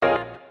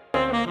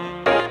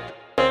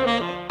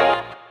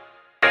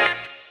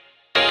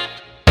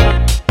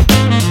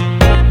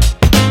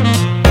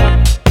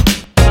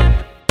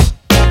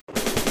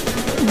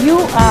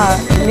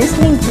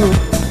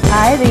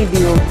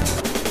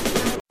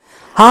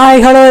Hi,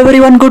 hello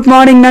everyone, good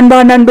morning நண்பா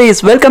நண்பீஸ்,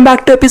 welcome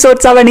back to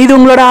episode 7. இது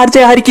உங்களோட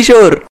ஆர்ஜே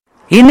ஹரிகிஷோர்.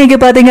 இன்னைக்கு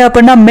பாத்தீங்க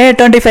அப்படின்னா மே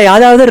 25,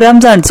 அதாவது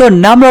ரம்ஜான். ஸோ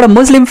நம்மளோட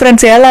முஸ்லீம்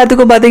ஃப்ரெண்ட்ஸ்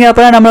எல்லாத்துக்கும் பாத்தீங்க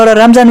அப்படின்னா நம்மளோட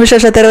ரம்ஜான்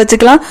விசேஷத்தை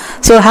தெரிவிச்சுக்கலாம்.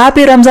 So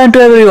happy Ramzan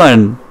to every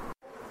one.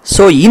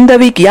 So இந்த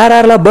வீக்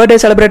யாரெல்லாம் பர்த்டே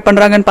செலிப்ரேட்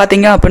பண்றாங்கன்னு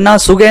பாத்தீங்க அப்படின்னா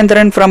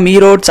Sugendran from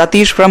Erode,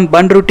 Satish from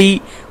Panruti,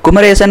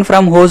 Kumaresan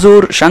from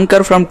Hosur,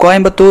 Shankar from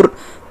Coimbatore,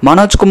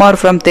 Manojkumar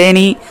from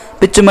Theni,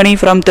 Pichumani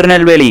from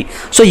Tirunelveli.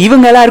 So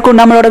இவங்க எல்லாருக்கும்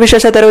நம்மளோட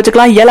விசேஷத்தை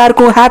தெரிவிச்சுக்கலாம்.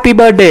 எல்லாருக்கும் ஹாப்பி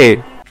பர்த்டே.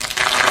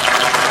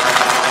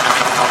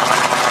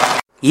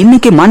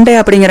 இன்னைக்கு மண்டே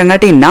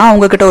அப்படிங்கிறங்காட்டி நான்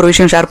உங்ககிட்ட ஒரு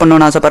விஷயம் ஷேர்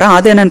பண்ணணும்னு ஆசைப்படுறேன்.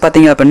 அது என்னன்னு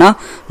பாத்தீங்க அப்படின்னா,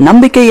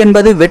 நம்பிக்கை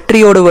என்பது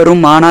வெற்றியோடு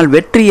வரும், ஆனால்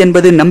வெற்றி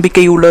என்பது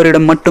நம்பிக்கை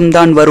உள்ளவரிடம்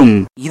மட்டும்தான் வரும்.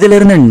 இதுல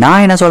இருந்து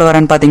நான் என்ன சொல்ல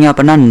வரேன்னு பாத்தீங்க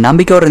அப்படின்னா,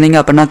 நம்பிக்கையோடு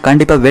இருந்தீங்க அப்படின்னா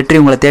கண்டிப்பா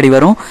வெற்றி உங்களை தேடி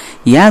வரும்.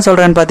 ஏன்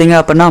சொல்றேன்னு பாத்தீங்க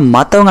அப்படின்னா,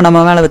 மத்தவங்க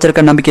நம்ம மேல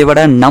வச்சிருக்க நம்பிக்கையை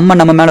விட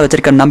நம்ம மேல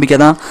வச்சிருக்க நம்பிக்கை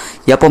தான்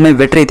எப்பவுமே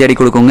வெற்றியை தேடி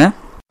கொடுக்குங்க.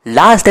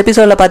 லாஸ்ட்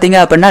எபிசோட்ல பாத்தீங்க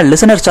அப்படின்னா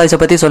லிசனர் சாய்ஸை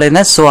பத்தி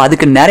சொல்லியிருந்தேன். ஸோ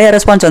அதுக்கு நிறைய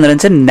ரெஸ்பான்ஸ்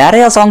வந்துருந்துச்சு.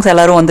 நிறைய சாங்ஸ்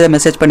எல்லாரும் வந்து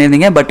மெசேஜ்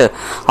பண்ணியிருந்தீங்க. பட்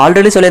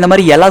ஆல்ரெடி சொல்லியிருந்த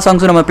மாதிரி எல்லா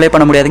சாங்ஸும் நம்ம ப்ளே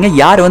பண்ண முடியாதுங்க.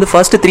 யார் வந்து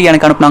ஃபர்ஸ்ட் 3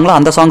 எனக்கு அனுப்புனாங்களோ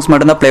அந்த சாங்ஸ்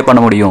மட்டும் தான் ப்ளே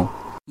பண்ண முடியும்.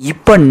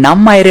 இப்போ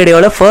நம்ம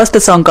ரேடியோவில் ஃபர்ஸ்ட்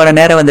சாங்கான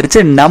நேரம்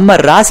வந்துருச்சு. நம்ம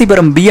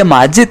ராசிபுரம் பிஎம்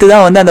அஜித்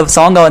தான் வந்து அந்த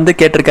சாங்கை வந்து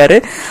கேட்டிருக்காரு.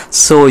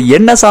 ஸோ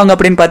என்ன சாங்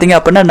அப்படின்னு பார்த்தீங்க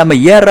அப்படின்னா, நம்ம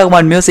ஏஆர்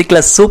ரஹ்மான்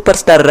மியூசிக்ல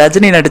சூப்பர் ஸ்டார்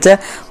ரஜினி நடிச்ச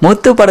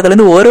முத்து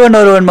படத்துலேருந்து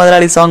ஒருவன்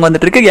முதலாளி சாங்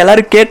வந்துட்டு இருக்கு.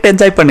 எல்லாரும் கேட்டு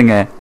என்ஜாய்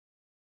பண்ணுங்க.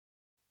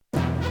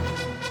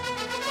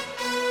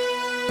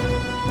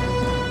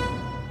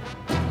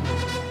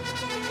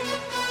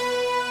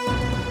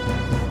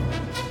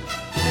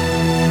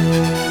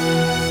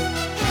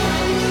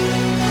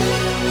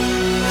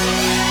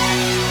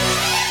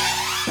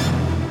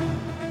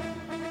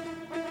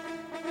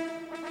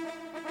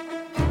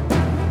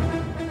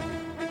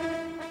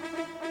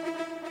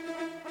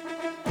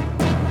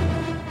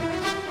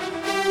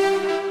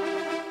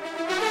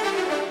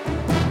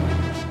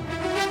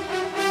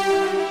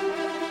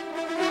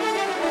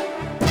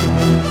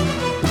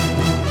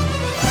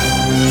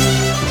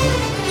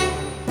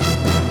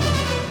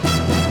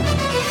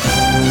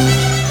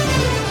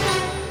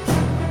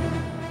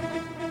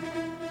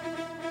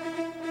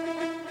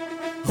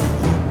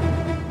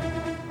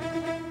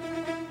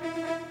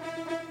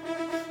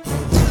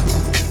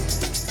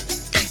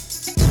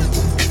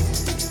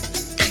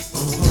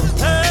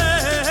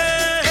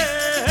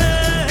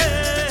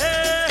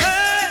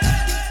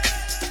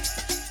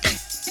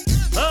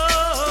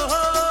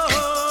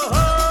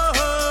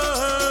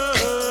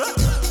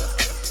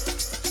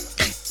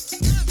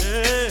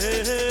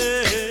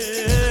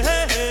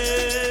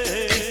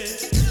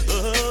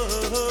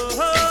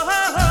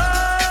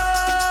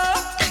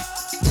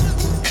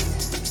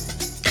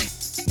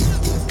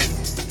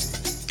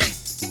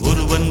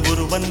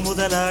 ஒருவன்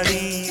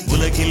முதலாளி,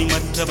 உலகில்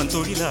மற்றவன்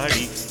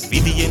தொழிலாளி,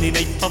 விதியை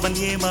நினைப்பவன்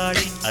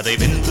ஏமாளி, அதை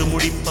வென்று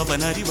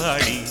முடிப்பவன்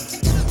அறிவாளி.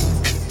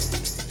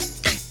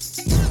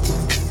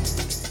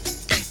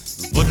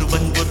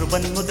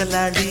 ஒருவன்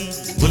முதலாளி,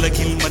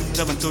 உலகில்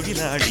மற்றவன்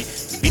தொழிலாளி,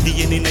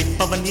 விதியை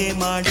நினைப்பவன்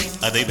ஏமாளி,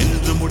 அதை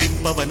வென்று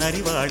முடிப்பவன்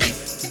அறிவாளி.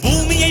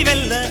 பூமியை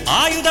வெல்ல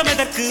ஆயுதம்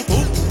எதற்கு,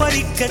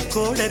 பூப்பறிக்க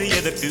கோடரி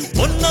எதற்கு,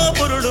 பொன்னோ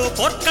பொருளோ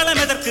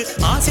பொற்களம் எதற்கு,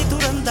 ஆசை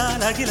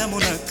துறந்தால் அகிலம்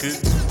உனக்கு.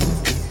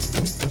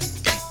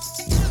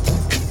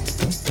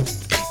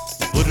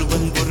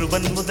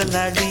 ஒருவன்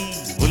முதலாளி,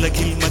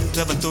 உலகில்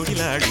மற்றவன்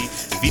தொழிலாளி,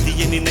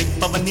 விதியை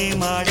நினைப்பவன்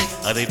ஏமாளி,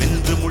 அதை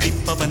வென்று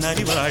முடிப்பவன்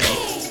அறிவாளி.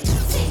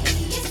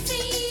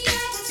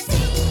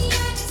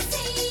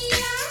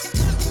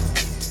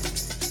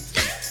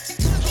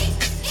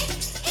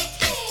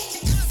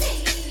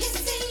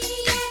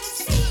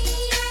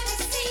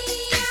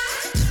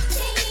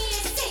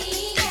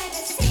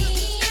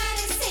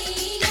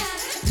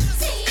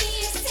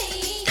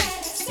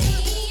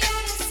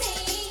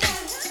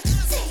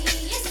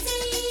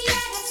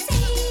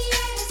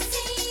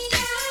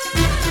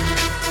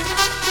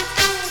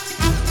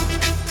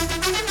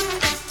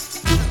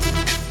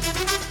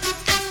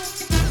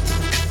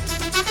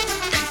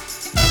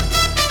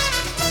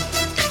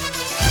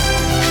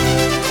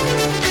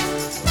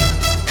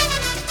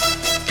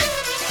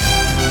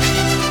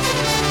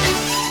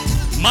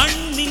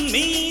 மண்ணின்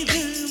மீது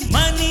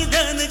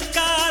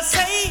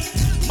மனிதனுக்காசை,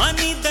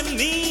 மனிதன்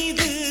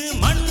மீது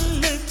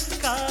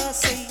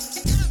மண்ணுக்காசை.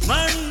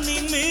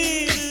 மண்ணின்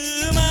மீது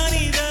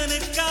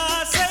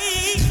மனிதனுக்காசை,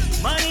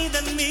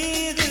 மனிதன்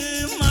மீது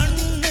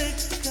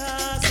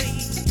மண்ணுக்காசை.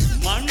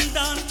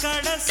 மண்தான்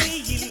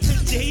கடைசியில்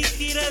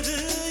ஜெயிக்கிறது,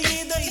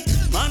 இதை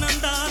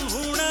மனம்தான்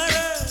உணர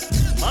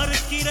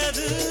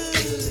மறுக்கிறது.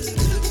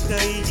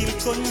 கையில்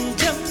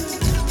கொஞ்சம்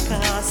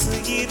காசு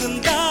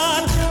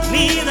இருந்தால்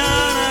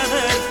நீதான்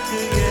அதற்கு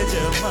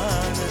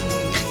எஜமானன்.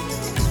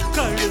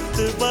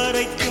 கழுத்து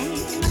வரைக்கும்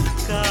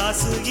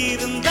காசு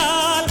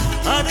இருந்தால்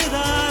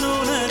அதுதான்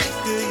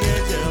உனக்கு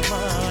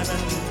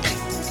எஜமானன்.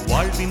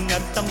 வாழ்வின்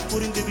அர்த்தம்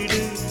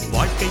புரிந்துவிடு,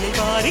 வாழ்க்கையை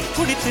வாரி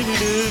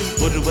குடித்துவிடு.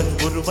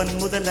 ஒருவன்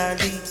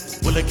முதலாளி,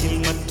 உலகில்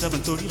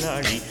மற்றவன்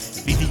தொழிலாளி,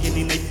 விதியை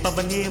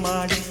நினைப்பவன்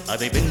ஏமாளி,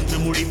 அதை வென்று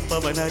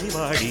முடிப்பவன்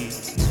அறிவாளி.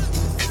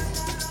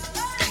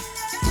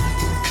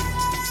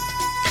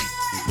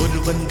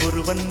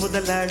 ஒருவன்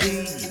முதலாளி,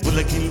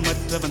 உலகில்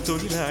மற்றவன்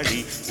தொழிலாளி.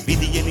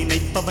 விதியை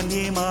நினைப்பவன்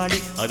ஏமாளி,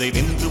 அதை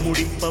வென்று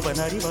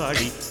முடிப்பவன்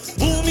அறிவாளி.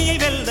 பூமியை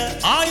வெல்ல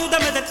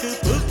ஆயுதம் எதற்கு,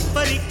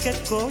 புப்பரிக்க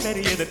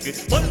கோடரி எதற்கு,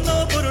 பொன்னோ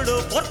பொருளோ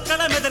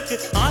பொற்களம் எதற்கு,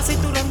 ஆசை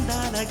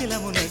துறந்தால்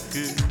அகிலம்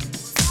உனக்கு.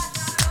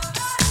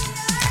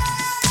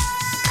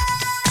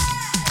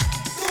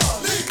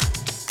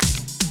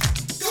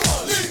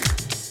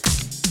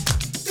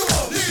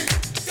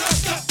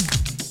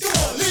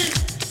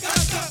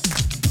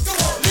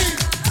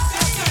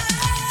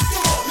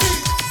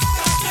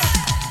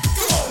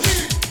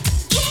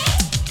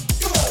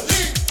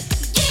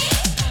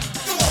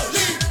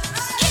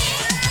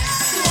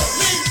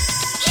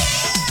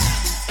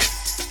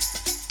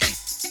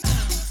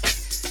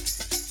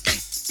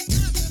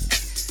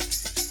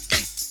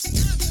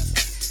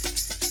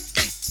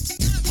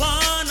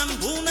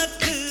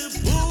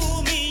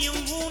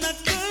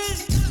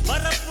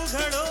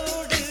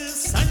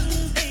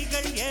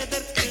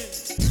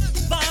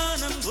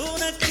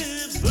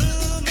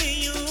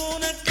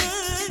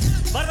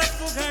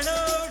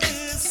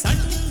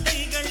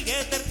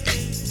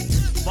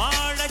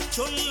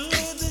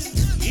 சொல்வது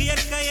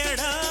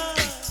இயற்கையடா,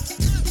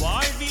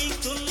 வாழ்வில்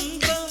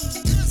துன்பம்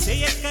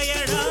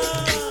செயற்கையடா.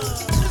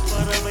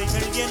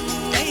 பறவைகள்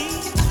என்னை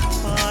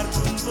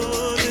பார்க்கும்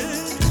போது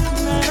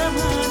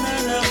நலமா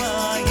நலமா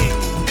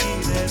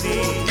என்கிறதே,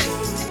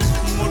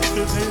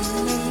 முட்டுகள்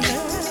மெல்ல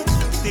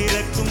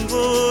திறக்கும்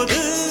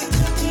போது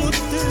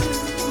முத்து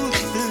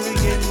முத்து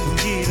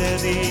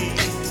என்கிறதே.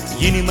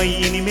 இனிமை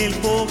இனிமேல்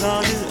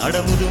போகாது,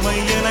 அடமுதுமை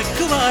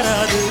எனக்கு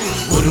வாராது.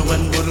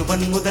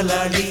 ஒருவன்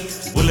முதலாளி,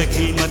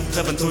 உலகில்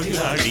மற்றவன்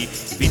தொழிலாளி.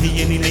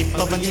 விதியை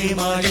நினைப்பவன்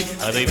ஏமாளி,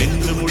 அதை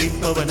வென்று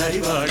முடிப்பவன்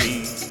அறிவாளி.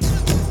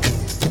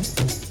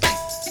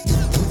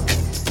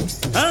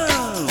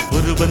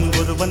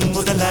 ஒருவன்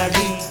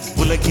முதலாளி,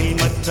 உலகில்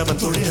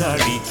மற்றவன்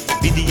தொழிலாளி.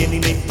 விதியை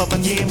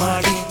நினைப்பவன்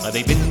ஏமாளி,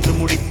 அதை வென்று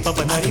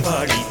முடிப்பவன்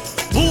அறிவாளி.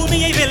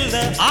 பூமியை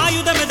வெல்ல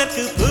ஆயுதம்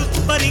எதற்கு,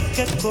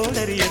 பறிக்க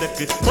கோடரி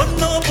எதற்கு,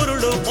 பொன்னோ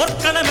பொருளோ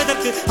பொற்களம்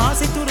எதற்கு,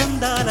 ஆசை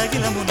துறந்தால்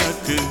அகிலம்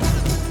உனக்கு.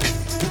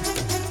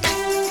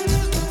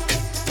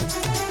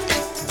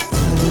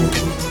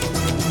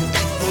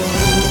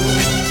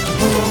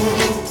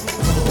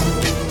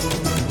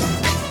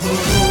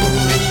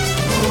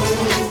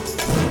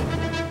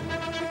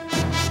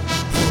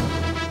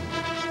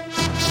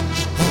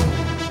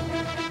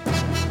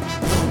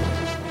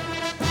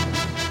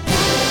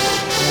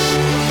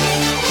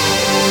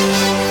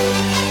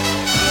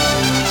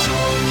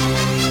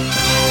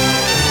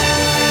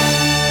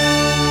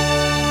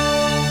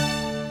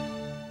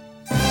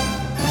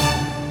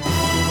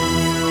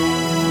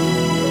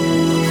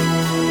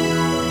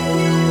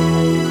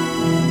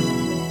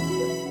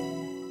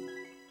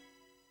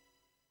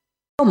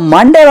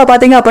 மண்டேல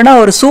பாத்தீங்க அப்படின்னா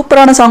ஒரு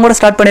சூப்பரான சாங்கோட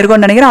ஸ்டார்ட்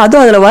பண்ணிருக்கோம்னு நினைக்கிறேன்.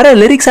 அதுவும் அதுல வர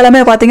லிரிக்ஸ்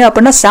எல்லாமே பாத்தீங்க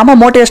அப்படின்னா செம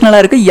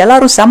மோட்டிவேஷனலா இருக்கு.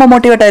 எல்லாரும் செம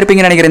மோட்டிவேட்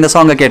ஆயிருப்பீங்கன்னு நினைக்கிறேன் இந்த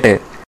சாங்கை கேட்டு.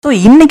 ஸோ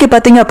இன்னைக்கு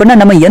பார்த்தீங்க அப்படின்னா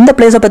நம்ம எந்த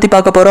பிளேஸை பற்றி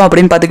பார்க்க போகிறோம்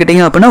அப்படின்னு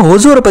பார்த்துக்கிட்டிங்க அப்படின்னா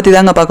ஹொசூரை பற்றி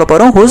தாங்க பார்க்க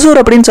போகிறோம். ஹொசூர்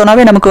அப்படின்னு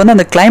சொன்னாவே நமக்கு வந்து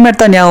அந்த கிளைமேட்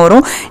தான் ஞாபகம்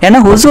வரும். ஏன்னா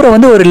ஹொசூரை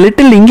வந்து ஒரு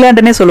லிட்டில்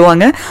இங்கிலாண்டுன்னே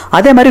சொல்லுவாங்க.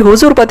 அதே மாதிரி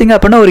ஹொசூர் பார்த்தீங்க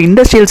அப்படின்னா ஒரு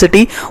இண்டஸ்ட்ரியல்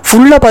சிட்டி,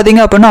 ஃபுல்லாக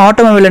பார்த்தீங்க அப்படின்னா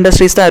ஆட்டோமொபைல்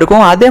இண்டஸ்ட்ரீஸ் தான்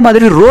இருக்கும். அதே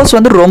மாதிரி ரோஸ்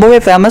வந்து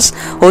ரொம்பவே ஃபேமஸ்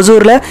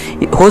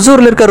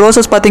ஹொசூரில் இருக்க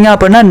ரோசஸ் பார்த்தீங்க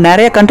அப்படின்னா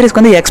நிறைய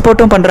கண்ட்ரீஸ்க்கு வந்து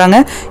எக்ஸ்போர்ட்டும் பண்ணுறாங்க,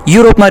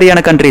 யூரோப்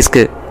மாதிரியான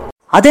கண்ட்ரீஸ்க்கு.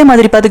 அதே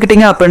மாதிரி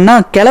பார்த்துக்கிட்டிங்க அப்படின்னா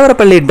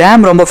கெலவரப்பள்ளி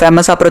டேம் ரொம்ப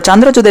ஃபேமஸ், அப்புறம்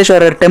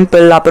சந்திரசுதேஸ்வரர்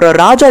டெம்பிள், அப்புறம்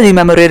ராஜாஜி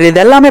மெமோரியல்,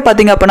 இது எல்லாமே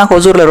பார்த்தீங்க அப்படின்னா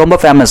ஹொசூரில் ரொம்ப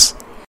ஃபேமஸ்.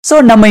 ஸோ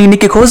நம்ம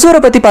இன்னைக்கு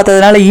ஹொசூரை பற்றி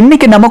பார்த்ததுனால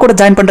இன்னைக்கு நம்ம கூட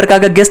ஜாயின்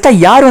பண்ணுறதுக்காக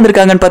கெஸ்ட்டாக யார்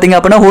வந்திருக்காங்கன்னு பார்த்தீங்க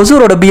அப்படின்னா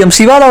ஹொசூரோட பிஎம்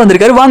சிவா தான்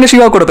வந்திருக்காரு. வாங்க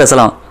சிவா கூட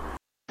பேசலாம்.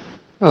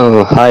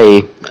 ஹாய்,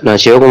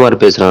 நான்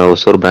சிவகுமார் பேசுகிறேன்,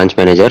 ஹொசூர் பிரான்ச்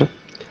மேனேஜர்.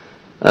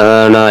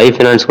 நான்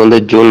ஐஃபினான்ஸ்க்கு வந்து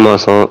ஜூன்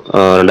மாதம்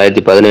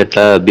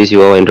 2018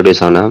 பிசிஓவை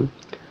இன்ட்ரடியூஸ் ஆனேன்.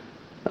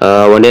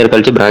 1 இயர்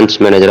கழிச்சு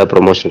பிரான்ச் மேனேஜராக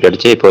ப்ரொமோஷன்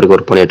கிடச்சி இப்போ வரைக்கும்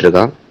ஒர்க்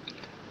பண்ணிகிட்ருக்கேன்.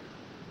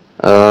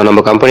 நம்ம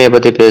கம்பெனியை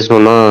பற்றி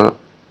பேசணுன்னா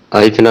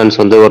ஐஃபினான்ஸ்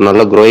வந்து ஒரு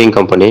நல்ல க்ரோயிங்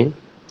கம்பெனி.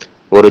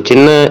 ஒரு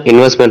சின்ன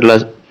இன்வெஸ்ட்மெண்ட்டில்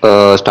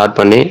ஸ்டார்ட்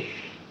பண்ணி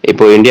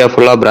இப்போ இந்தியா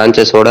ஃபுல்லாக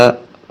பிரான்ச்சஸோட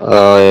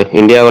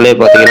இந்தியாவிலே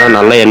பார்த்தீங்கன்னா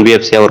நல்ல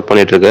என்பிஎஃப்சியாக ஒர்க்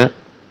பண்ணிகிட்ருக்கு.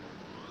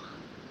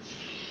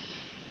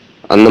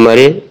 அந்த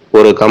மாதிரி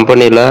ஒரு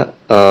கம்பெனியில்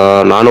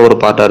நானும் ஒரு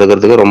பார்ட்டாக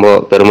இருக்கிறதுக்கு ரொம்ப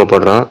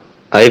பெருமைப்படுறேன்.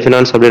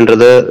 ஐஃபினான்ஸ்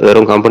அப்படின்றது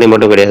வெறும் கம்பெனி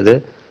மட்டும் கிடையாது,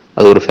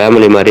 அது ஒரு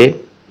ஃபேமிலி மாதிரி.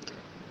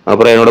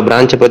 அப்புறம் என்னோடய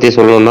பிரான்ச்சை பற்றி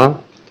சொல்லணுன்னா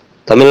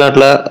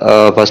தமிழ்நாட்டில்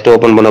ஃபஸ்ட்டு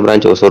ஓப்பன் பண்ண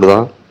பிரான்ச் ஹொசூர்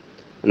தான்.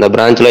 இந்த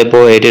பிரான்ச்சில்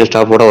இப்போது 18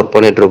 ஸ்டாஃபோட ஒர்க்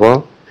பண்ணிகிட்ருக்கோம்.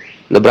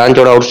 இந்த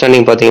பிரான்ச்சோட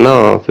அவுட்ஸ்டாண்டிங் பார்த்தீங்கன்னா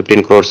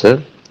 15 crores.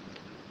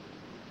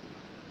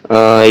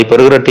 இப்போ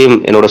இருக்கிற டீம்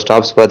என்னோடய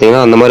ஸ்டாஃப்ஸ்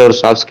பார்த்தீங்கன்னா அந்த மாதிரி ஒரு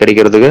ஸ்டாஃப்ஸ்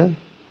கிடைக்கிறதுக்கு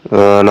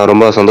நான்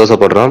ரொம்ப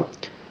சந்தோஷப்படுறேன்.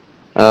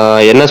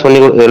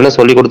 என்ன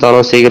சொல்லி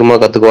கொடுத்தாலும் சீக்கிரமாக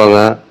கற்றுக்குவாங்க.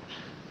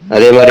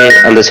 அதே மாதிரி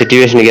அந்த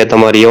சிச்சுவேஷனுக்கு ஏற்ற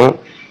மாதிரியும்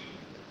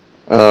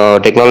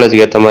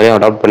டெக்னாலஜிக்கு ஏற்ற மாதிரியும்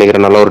அடாப்ட்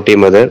பண்ணிக்கிற நல்ல ஒரு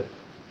டீம் அது.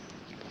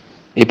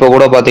 இப்போ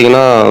கூட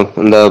பார்த்தீங்கன்னா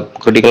இந்த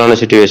கிரிட்டிக்கலான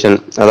சிச்சுவேஷன்,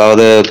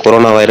 அதாவது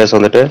கொரோனா வைரஸ்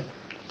வந்துட்டு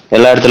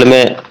எல்லா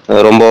இடத்துலையுமே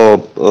ரொம்ப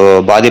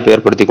பாதிப்பு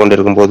ஏற்படுத்தி கொண்டு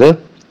இருக்கும்போது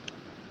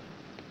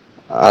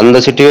அந்த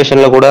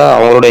சிச்சுவேஷனில் கூட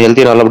அவங்களோட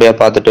ஹெல்த்தி நல்லபடியாக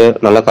பார்த்துட்டு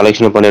நல்லா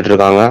கலெக்ஷன் பண்ணிட்டு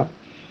இருக்காங்க.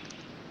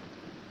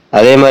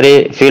 அதே மாதிரி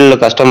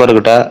ஃபீல்டில்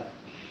கஸ்டமர்கிட்ட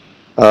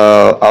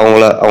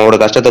அவங்களோட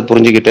கஷ்டத்தை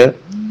புரிஞ்சுக்கிட்டு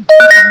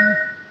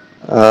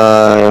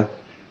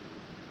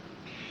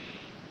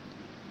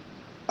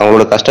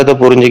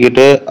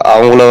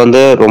அவங்கள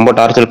வந்து ரொம்ப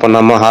டார்ச்சர்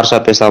பண்ணாம ஹார்ஷா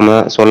பேசாம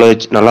சொல்ல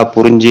வச்சு நல்லா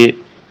புரிஞ்சு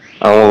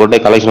அவங்ககிட்ட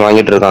கலெக்ஷன்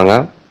வாங்கிட்டு இருக்காங்க.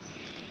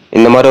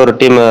 இந்த மாதிரி ஒரு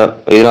டீம்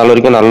இது நாள்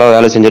வரைக்கும் நல்லா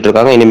வேலை செஞ்சுட்டு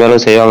இருக்காங்க.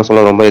 இனிமேலும் செய்வாங்க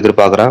சொல்ல ரொம்ப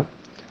எதிர்பார்க்குறேன்.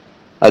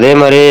 அதே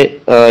மாதிரி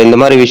இந்த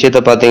மாதிரி விஷயத்த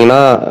பார்த்தீங்கன்னா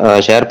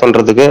ஷேர்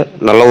பண்ணுறதுக்கு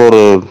நல்ல ஒரு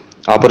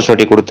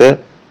ஆப்பர்ச்சுனிட்டி கொடுத்து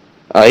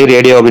ஐ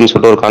ரேடியோ அப்படின்னு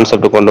சொல்லிட்டு ஒரு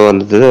கான்செப்ட் கொண்டு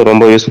வந்தது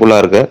ரொம்ப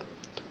யூஸ்ஃபுல்லாக இருக்கு.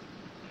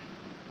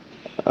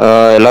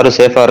 எல்லாரும்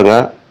சேஃபாக இருங்க,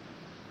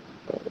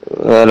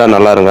 எல்லாம்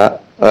நல்லா இருங்க.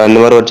 இந்த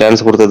மாதிரி ஒரு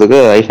சான்ஸ் கொடுத்ததுக்கு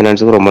ஐ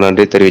ஃபைனான்ஸுக்கு ரொம்ப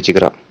நன்றி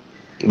தெரிவிச்சுக்கிறேன்.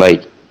 By.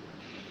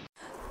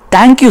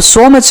 Thank you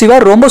so much Siva,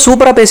 ரொம்ப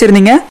சூப்பராக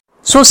பேசியிருந்தீங்க.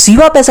 ஸோ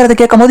சிவா பேசுறதை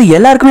கேட்கும் போது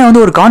எல்லாருக்குமே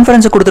வந்து ஒரு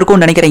கான்ஃபிடன்ஸ்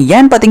கொடுத்துருக்கும்னு நினைக்கிறேன்.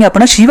 ஏன்னு பார்த்தீங்க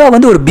அப்படின்னா சிவா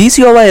வந்து ஒரு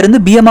பிசிஓவா இருந்து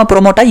பிஎம்ஆ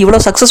ப்ரோமோட்டா இவ்வளோ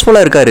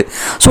சக்ஸஸ்ஃபுல்லாக இருக்காரு.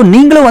 ஸோ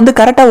நீங்களும் வந்து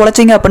கரெக்டாக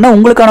உழைச்சிங்க அப்படின்னா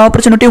உங்களுக்கான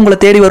ஆப்பர்ச்சுனிட்டி உங்களை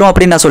தேடி வரும்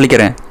அப்படின்னு நான்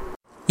சொல்லிக்கிறேன்.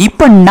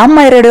 இப்போ நம்ம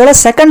ரேடியோவில்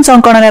செகண்ட்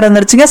சாங்கான நேரம்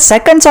இருந்துச்சுங்க.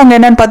 செகண்ட் சாங்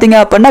என்னன்னு பார்த்தீங்க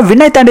அப்படின்னா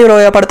வினய் தாண்டி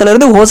ரோயா படத்துல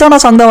இருந்து ஹொசானா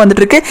சாங் தான்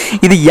வந்துட்டு இருக்கு.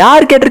 இது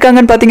யார்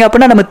கேட்டிருக்காங்கன்னு பார்த்தீங்க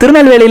அப்படின்னா நம்ம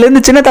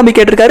திருநெல்வேலியிலேருந்து சின்ன தம்பி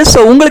கேட்டிருக்காரு.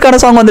 ஸோ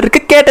உங்களுக்கான சாங் வந்துட்டு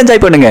இருக்கு, கேட்டு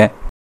என்ஜாய் பண்ணுங்க.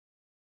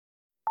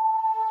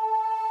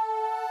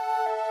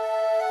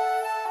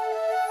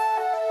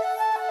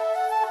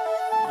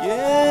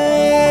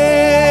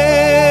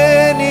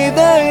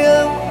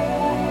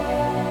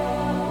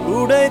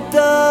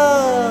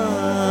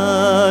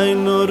 உடைத்தாய்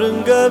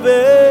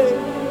நொறுங்கவே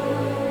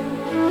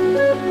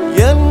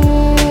என்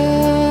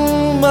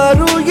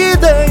மறு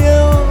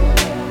இதயம்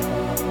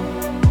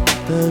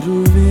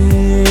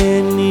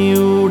தருவேன் நீ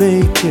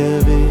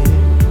உடைக்கவே.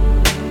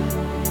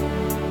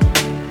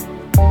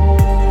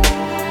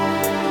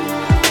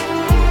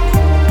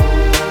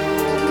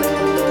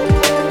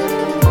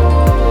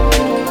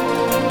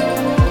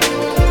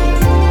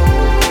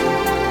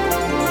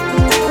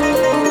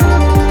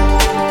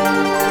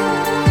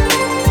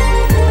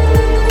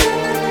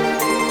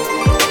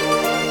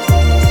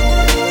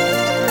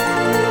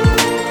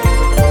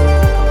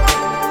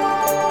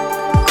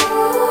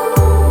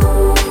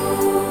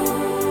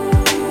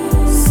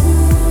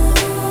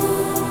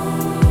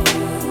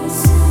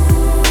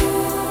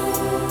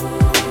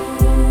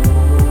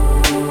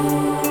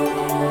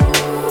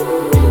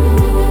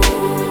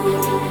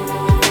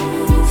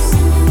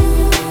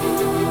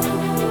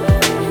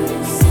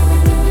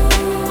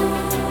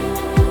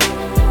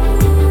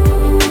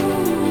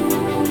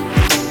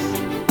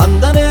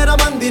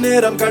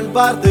 நேரம் கண்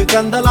பார்த்து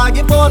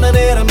கந்தலாகி போன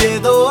நேரம்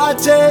ஏதோ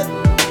ஆச்சு.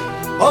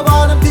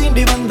 வானம்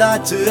தீண்டி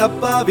வந்தாச்சு,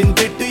 அப்பாவின்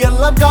திட்டு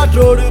எல்லாம்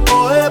காற்றோடு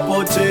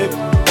போச்சு.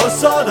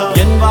 ஹொசானா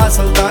என்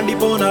வாசல் தாண்டி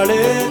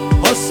போனாலே,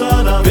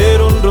 ஹொசானா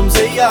வேறொன்றும்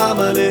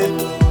செய்யாமலே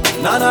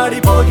நான் ஆடி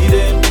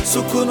போகிறேன்,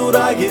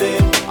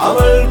 சுக்குநூறாகிறேன்.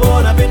 அவள்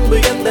போன பின்பு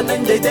எந்த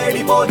நெஞ்சை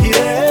தேடி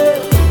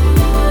போகிறேன்.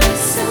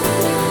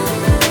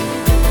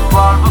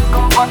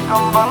 வாழ்வுக்கும்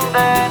பக்கம்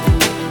வந்தேன்,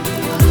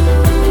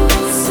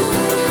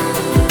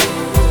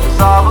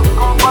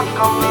 சாவுக்கும்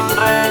பக்கம்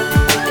நின்றேன்.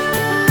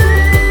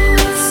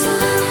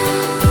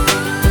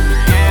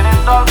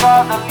 ஏனென்றால்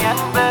காதல்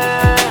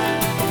என்பேன்.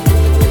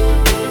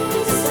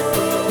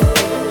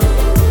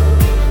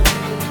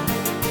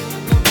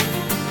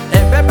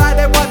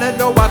 Everybody wanna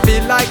know I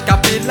feel like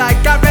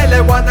I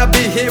really wanna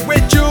be here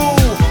with you.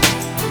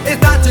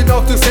 It's not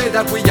enough to say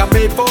that we are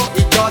made for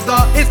each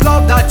other. It's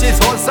love that is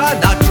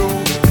Hosanna true.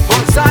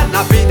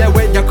 Hosanna be there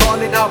when you're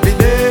calling out my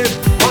name.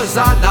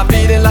 Hosanna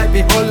feeling like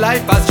my whole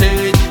life has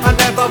changed. I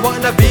never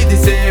wanna be the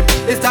same.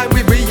 It's time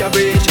we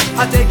rearrange.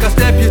 I take a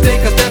step, you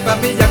take a step, and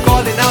me I'm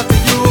calling out to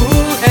you.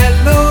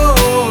 Hello.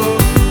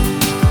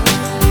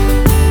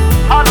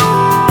 Hello.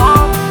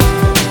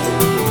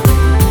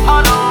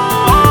 Hello.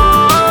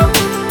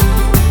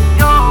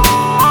 Yo,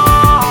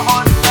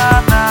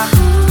 Hosanna.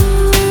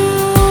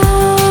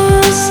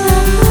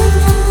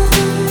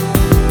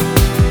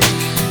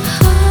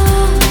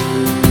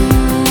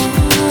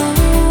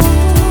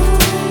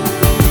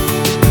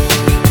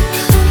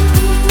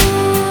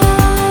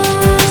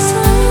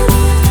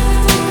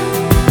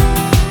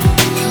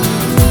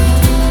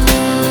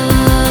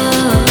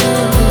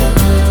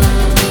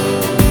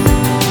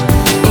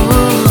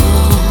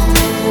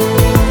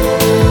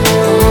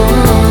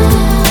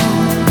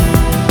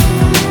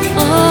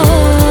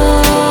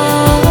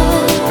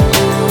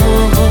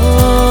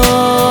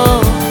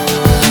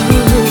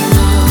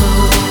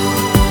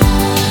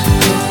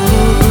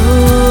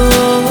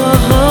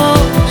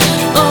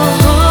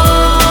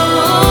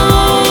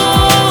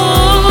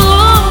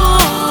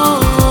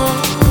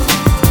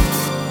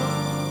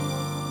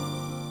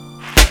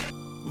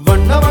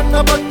 வண்ண வண்ண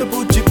பட்டு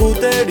பூச்சி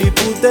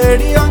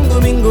பூத்தேடி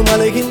அங்கும் இங்கும்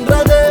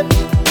அலைகின்றது.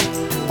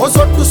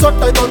 சொட்டு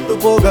சொட்டை தொட்டு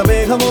போக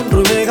மேகம்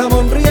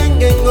ஒன்று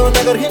எங்கெங்கோ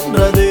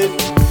நகர்கின்றது.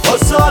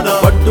 ஹொசானா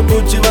பட்டு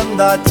பூச்சி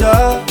வந்தாச்சா,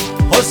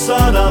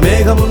 ஹொசானா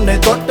மேகம் உன்னை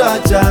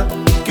தொட்டாச்சா.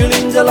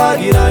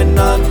 கிழிஞ்சலாகிறான்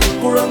நான்,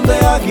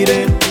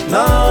 குழந்தையாகிறேன்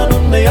நான்,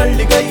 உன்னை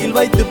அள்ளி கையில்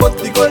வைத்து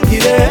பொத்திக்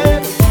கொள்கிறேன்.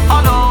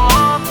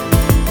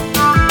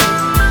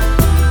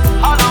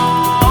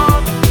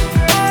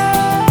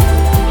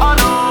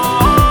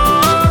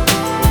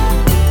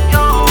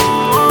 Yo,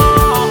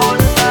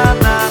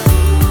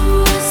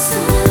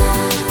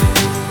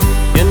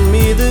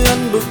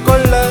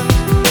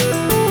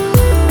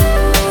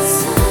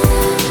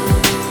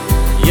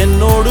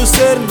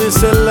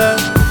 செல்ல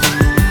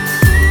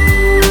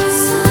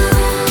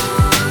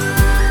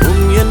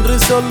என்று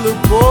சொல்லு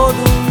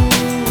போதும்.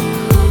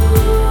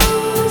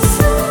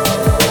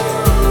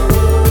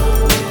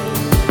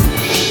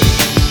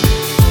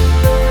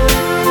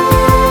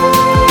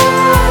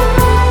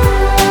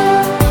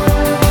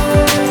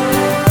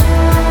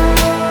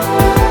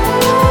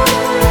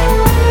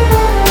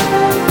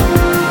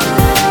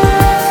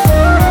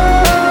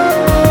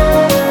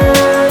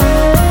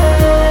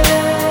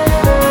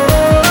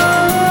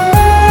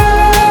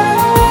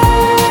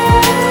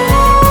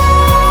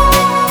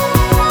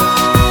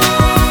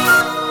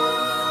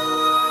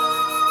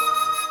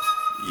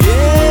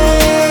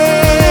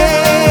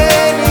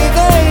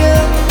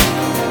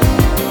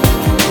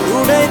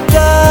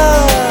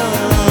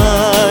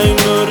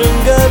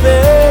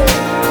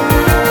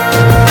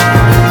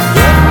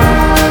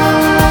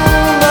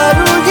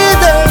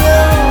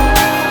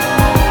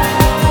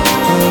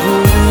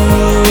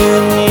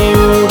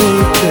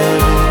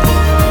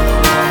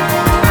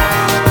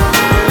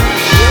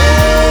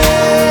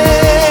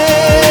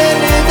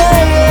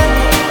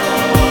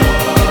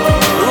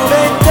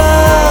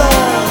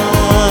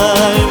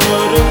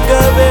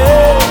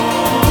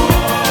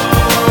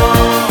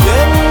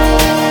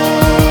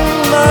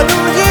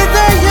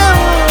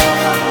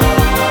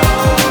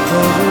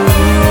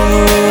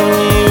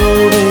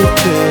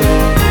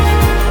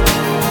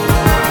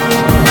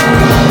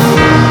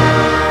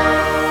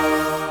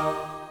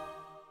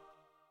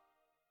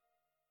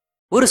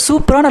 ஒரு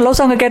சூப்பரான லவ்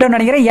சாங் கேட்டோம்னு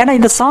நினைக்கிறேன். ஏன்னா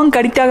இந்த சாங்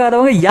அடிக்ட்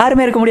ஆகாதவங்க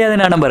யாருமே இருக்க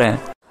முடியாதுன்னு நான் நம்புறேன்.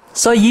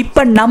 ஸோ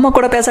இப்போ நம்ம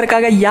கூட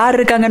பேசுறதுக்காக யார்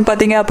இருக்காங்கன்னு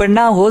பார்த்தீங்க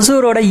அப்படின்னா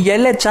ஒசூரோட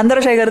எல்ஏ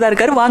சந்திரசேகர் தான்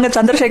இருக்காரு. வாங்க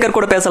சந்திரசேகர்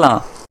கூட பேசலாம்.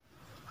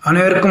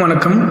 அனைவருக்கும்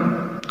வணக்கம்.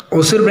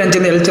 ஒசூர்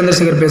பிரான்ச்லேருந்து எல்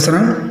சந்திரசேகர்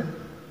பேசுகிறேன்.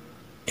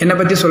 என்னை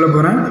பற்றி சொல்ல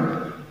போகிறேன்.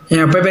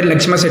 என் அப்பா பேர்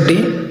லக்ஷ்மண செட்டி,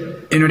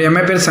 என்னுடைய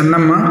அம்மா பேர்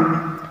சன்னம்மா,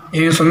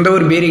 என் சொந்த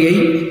ஊர் பேரிகை.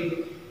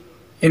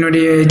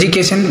 என்னுடைய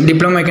எஜுகேஷன்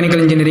டிப்ளமோ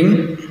மெக்கானிக்கல் இன்ஜினியரிங்.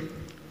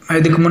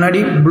 இதுக்கு முன்னாடி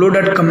ப்ளூ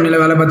டாட்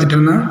கம்பெனியில் வேலை பார்த்துட்டு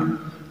இருந்தேன்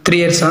 3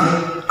 இயர்ஸாக.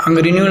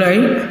 அங்கே ரினியூவல்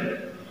ஆகி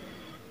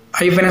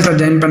ஐஃபைனான்ஸில்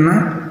ஜாயின்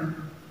பண்ணேன்.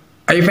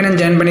 ஐஃபைனான்ஸ்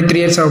ஜாயின் பண்ணி 3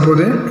 இயர்ஸ் ஆக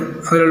போகுது.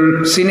 அதில்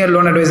சீனியர்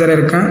லோன் அட்வைசராக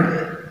இருக்கேன்.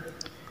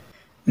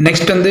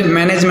 நெக்ஸ்ட் வந்து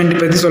மேனேஜ்மெண்ட்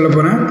பற்றி சொல்ல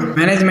போகிறேன்.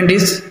 Management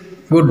is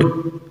good.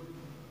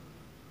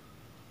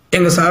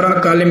 எங்கள் சார்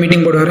வந்து காலையில்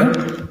மீட்டிங் போடுவார்.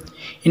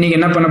 இன்றைக்கி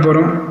என்ன பண்ண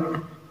போகிறோம்,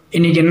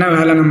 இன்றைக்கி என்ன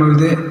வேலை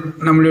நம்மளுது,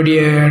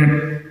 நம்மளுடைய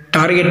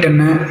டார்கெட்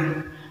என்ன,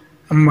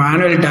 நம்ம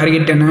ஆனுவல்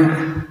டார்கெட் என்ன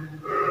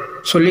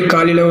சொல்லி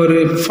காலையில் ஒரு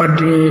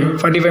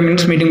 45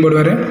 மினிட்ஸ் மீட்டிங்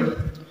போடுவார்.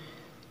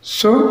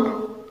 ஸோ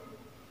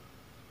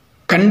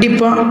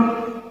கண்டிப்பாக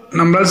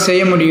நம்மளால்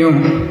செய்ய முடியும்,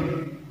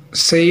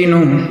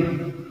 செய்யணும்,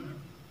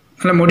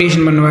 நல்லா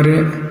மோட்டிவேஷன் பண்ணுவார்,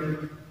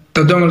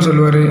 தத்துவங்கள்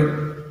சொல்லுவார்,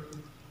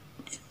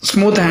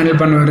 ஸ்மூத்தாக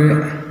ஹேண்டில் பண்ணுவார்.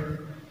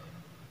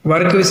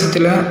 ஒர்க்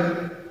விஷயத்தில்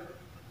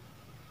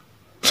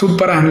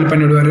சூப்பராக ஹேண்டில்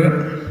பண்ணிவிடுவார்.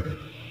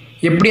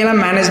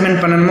 எப்படியெல்லாம்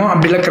மேனேஜ்மெண்ட் பண்ணணுமோ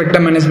அப்படிலாம்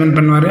கரெக்டாக மேனேஜ்மெண்ட்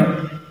பண்ணுவார்.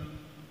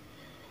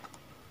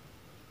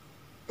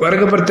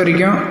 ஒர்க்கை பொறுத்த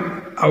வரைக்கும்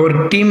அவர்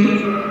டீம்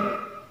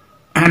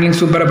ஹேண்ட்லிங்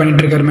சூப்பராக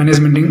பண்ணிகிட்ருக்கார்.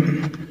 மேனேஜ்மெண்ட்டிங்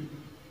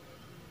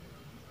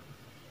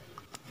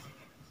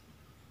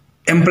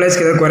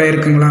எம்ப்ளாயிஸ்க்கு ஏதாவது குறை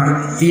இருக்குங்களா,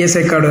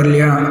 இஎஸ்ஐ கார்டு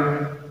வரலையா,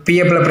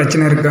 பிஎஃப்பில்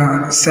பிரச்சனை இருக்கா,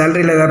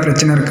 சேலரியில் ஏதாவது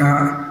பிரச்சனை இருக்கா,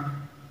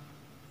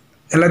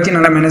 எல்லாத்தையும்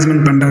நல்லா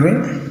மேனேஜ்மெண்ட் பண்ணுறாரு.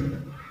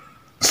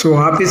 ஸோ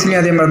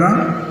ஆஃபீஸ்லேயும் அதே மாதிரி தான்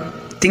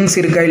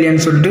திங்ஸ் இருக்கா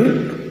இல்லையான்னு சொல்லிட்டு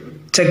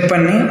செக்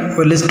பண்ணி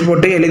ஒரு லிஸ்ட்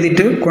போட்டு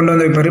எழுதிட்டு கொண்டு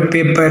வந்து வைப்பார்.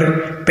 பேப்பர்,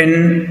 பென்,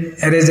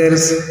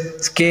 எரேசர்ஸ்,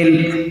 ஸ்கேல்,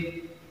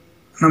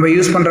 நம்ம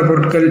யூஸ் பண்ணுற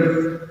பொருட்கள்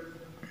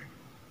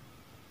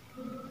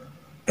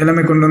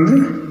எல்லாமே கொண்டு வந்து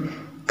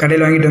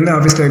கடையில் வாங்கிட்டு வந்து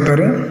ஆஃபீஸில்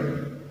வைப்பார்.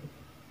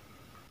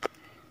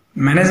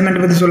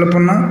 மேனேஜ்மெண்ட் பற்றி சொல்ல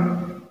போனால்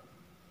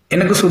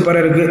எனக்கு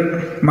சூப்பராக இருக்குது,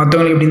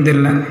 மற்றவங்களுக்கு எப்படின்னு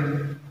தெரியல.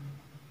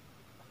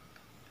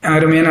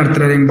 அருமையாக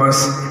நடத்துகிறார் எங்கள்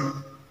பாஸ்.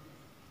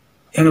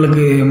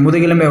 எங்களுக்கு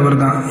முதுகெலும்பே அவர்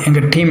தான்.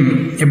 எங்கள் டீம்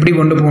எப்படி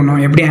கொண்டு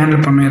போகணும், எப்படி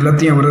ஹேண்டில் பண்ணணும்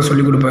எல்லாத்தையும் அவர் தான்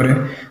சொல்லிக் கொடுப்பாரு.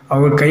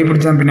 அவர்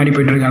கைப்பிடிச்சி தான் பின்னாடி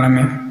போய்ட்டுருக்கேன்.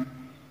 எல்லாமே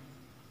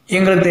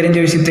எங்களுக்கு தெரிஞ்ச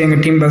விஷயத்தை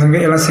எங்கள் டீம் பசங்க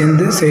எல்லாம்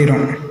சேர்ந்து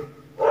செய்கிறோம்.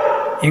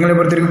 எங்களை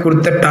பொறுத்த வரைக்கும்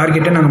கொடுத்த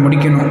டார்கெட்டை நாங்கள்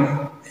முடிக்கணும்.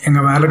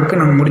 எங்கள் வேலைக்கு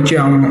நாங்கள் முடிச்சே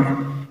ஆகணும்.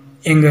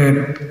 எங்கள்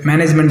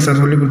மேனேஜ்மெண்ட் சார்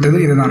சொல்லி கொடுத்தது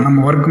இதுதான்.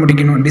 நம்ம ஒர்க்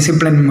முடிக்கணும்,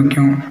 டிசிப்ளின்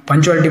முக்கியம்,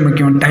 பஞ்சுவாலிட்டி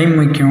முக்கியம், டைம்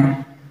முக்கியம்.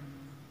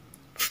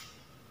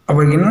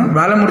 அவருக்கு இன்னும்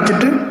வேலை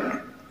முடிச்சுட்டு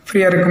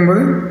ஃப்ரீயாக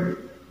இருக்கும்போது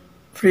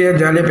ஃப்ரீயாக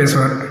ஜாலியாக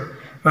பேசுவார்.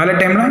 வேலை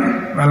டைமில்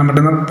வேலை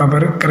மட்டும்தான்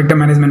பார்ப்பார், கரெக்டாக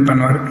மேனேஜ்மெண்ட்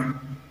பண்ணுவார்.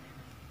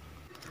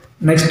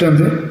 நெக்ஸ்ட்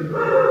வந்து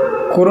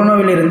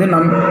கொரோனாவிலிருந்து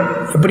நாம்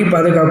எப்படி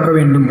பாதுகாக்க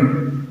வேண்டும்,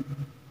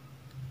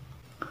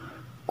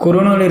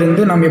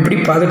 கொரோனாவிலிருந்து நாம் எப்படி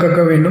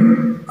பாதுகாக்க வேண்டும்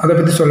அதை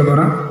பற்றி சொல்ல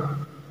போகிறேன்.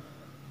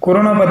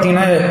 கொரோனா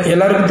பார்த்திங்கன்னா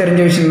எல்லாருக்கும்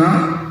தெரிஞ்ச விஷயந்தான்.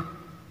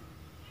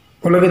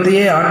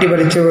 உலகத்தையே ஆட்டி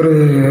பறித்த ஒரு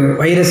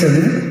வைரஸ்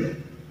அது.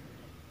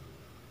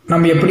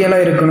 நம்ம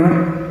எப்படியெல்லாம் இருக்கணும்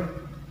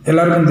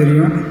எல்லாருக்கும்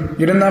தெரியும்.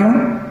 இருந்தாலும்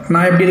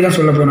நான் எப்படி இருக்கேன்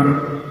சொல்ல போகிறேன்.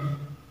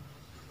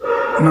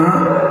 நான்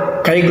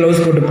கை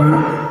க்ளவுஸ் போட்டுப்பேன்,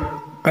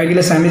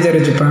 கையில் சானிடைசர்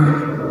வச்சுப்பேன்.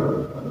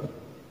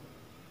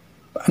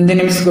 5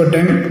 நிமிஷத்துக்கு ஒரு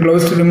டைம்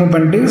க்ளவுஸ் ரிமூவ்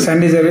பண்ணிட்டு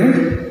சானிடைசரு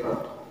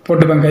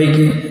போட்டுப்பேன்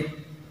கைக்கு.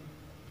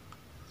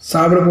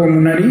 சாப்பிட போக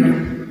முன்னாடி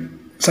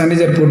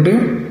சானிடைசர் போட்டு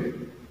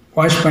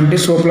வாஷ் பண்ணிட்டு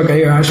சோப்பில் கை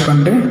வாஷ்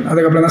பண்ணிட்டு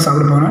அதுக்கப்புறம் தான்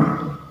சாப்பிட போகிறோம்.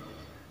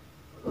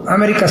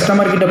 அதுமாதிரி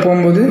கஸ்டமர்கிட்ட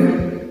போகும்போது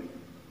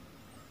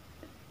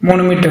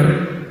 3 மீட்டர்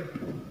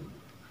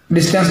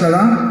டிஸ்டன்ஸில்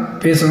தான்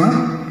பேசுவேன்.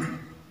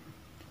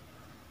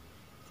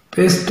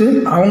 பேசிட்டு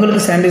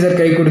அவங்களுக்கு சானிடைசர்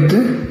கை கொடுத்து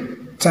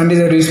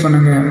சானிடைசர் யூஸ்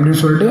பண்ணுங்க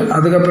அப்படின்னு சொல்லிட்டு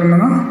அதுக்கப்புறமா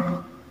தான்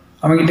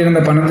அவங்ககிட்ட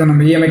இருந்த பணத்தை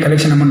நம்ம இஎம்ஐ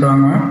கலெக்ஷன் அமௌண்ட்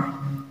வாங்குவோம்.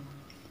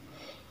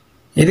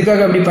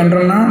 எதுக்காக அப்படி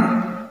பண்ணுறோன்னா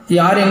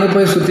யார் எங்கே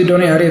போய்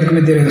சுற்றிட்டோன்னு யாரும்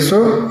எதுக்குமே தெரியாது. ஸோ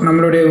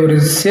நம்மளுடைய ஒரு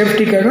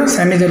சேஃப்டிக்காக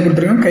சானிடைசர்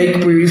கொடுத்துருக்கோம். கைக்கு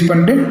போய் யூஸ்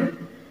பண்ணிட்டு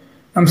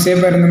நம்ம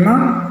சேஃபாக இருந்தோம்னா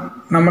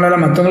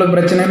நம்மளால் மற்றவங்களுக்கு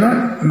பிரச்சனை இல்லை,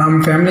 நம்ம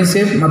ஃபேமிலி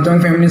சேஃப்,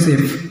 மற்றவங்க ஃபேமிலி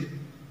சேஃப்.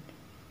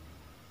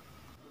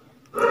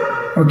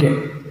 ஓகே,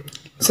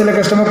 சில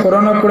கஸ்டமர்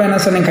கொரோனா கூட என்ன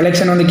சார் நீங்கள்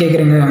கலெக்ஷன் வந்து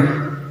கேட்குறீங்க,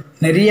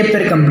 நிறைய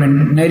பேர்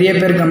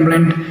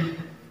கம்ப்ளைண்ட்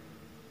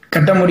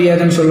கட்ட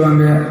முடியாதுன்னு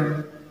சொல்லுவாங்க.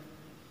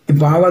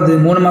 இப்போ ஆகாது,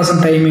 3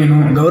 மாதம் டைம்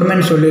வேணும்,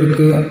 கவர்மெண்ட்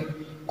சொல்லியிருக்கு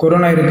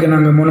கொரோனா இருக்குது,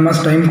 நாங்கள் 3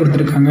 மாதம் டைம்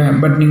கொடுத்துருக்காங்க,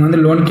 பட் நீங்கள்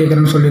வந்து லோன்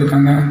கேட்குறேன்னு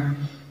சொல்லியிருக்காங்க.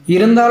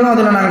 இருந்தாலும்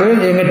அதில்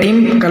நாங்கள் எங்கள்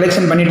டீம்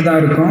கலெக்ஷன் பண்ணிட்டு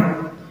தான் இருக்கோம்.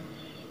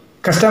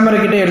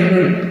 கஸ்டமர்கிட்ட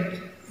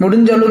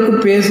முடிஞ்ச அளவுக்கு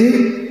பேசி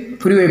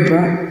புரிய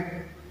வைப்போம்.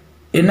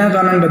 என்ன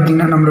காரணம்னு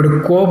பார்த்திங்கன்னா நம்மளோட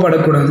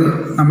கோவப்படக்கூடாது,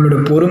 நம்மளோட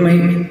பொறுமை,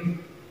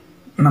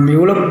 நம்ம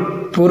எவ்வளோ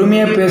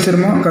பொறுமையாக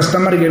பேசுகிறோமோ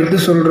கஸ்டமருக்கு எடுத்து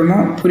சொல்கிறோமோ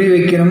புரிய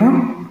வைக்கிறோமோ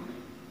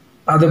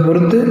அதை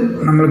பொறுத்து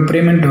நம்மளுக்கு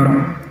பேமெண்ட்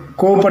வரும்.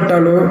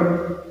 கோவப்பட்டாலோ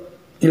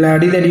இல்லை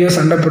அடிதடியோ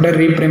சண்டை போட்டால்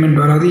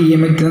ரீபேமெண்ட் வராது,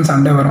 இஎம்ஐக்கு தான்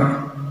சண்டை வரும்.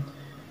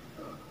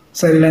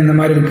 சரியில்லை இந்த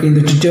மாதிரி இருக்குது,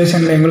 இந்த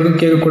சுச்சுவேஷனில் எங்களுக்கும்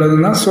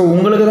கேட்கக்கூடாதுன்னு தான். ஸோ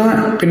உங்களுக்கு தான்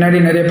பின்னாடி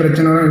நிறைய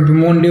பிரச்சனை வரும். இப்போ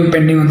 3 டியூ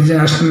பெண்டிங் வந்துச்சு,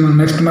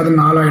 நெக்ஸ்ட் மந்த்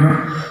 4 ஆகிடும்.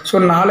 ஸோ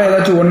 4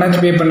 ஏதாச்சும்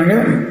ஒன்றாச்சும் பே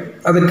பண்ணுங்கள்,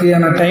 அதுக்கு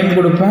நான் டைம்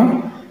கொடுப்போம்.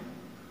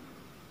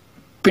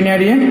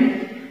 பின்னாடியே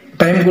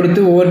டைம்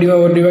கொடுத்து ஒவ்வொரு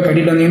டியூவாக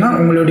கட்டிட்டு வந்தீங்கன்னா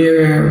உங்களுடைய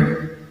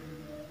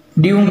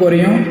டியூவும்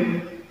குறையும்,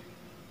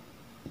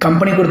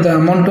 கம்பெனி கொடுத்த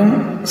அமௌண்ட்டும்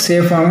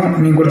சேஃப் ஆகும்,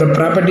 நீங்கள் கொடுத்த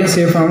ப்ராப்பர்ட்டியும்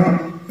சேஃப் ஆகும்,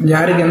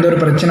 யாருக்கு எந்த ஒரு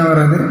பிரச்சனை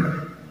வராது.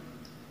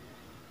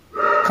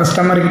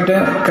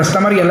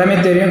 கஸ்டமருக்கு எல்லாமே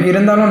தெரியும்.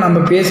 இருந்தாலும் நம்ம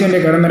பேச வேண்டிய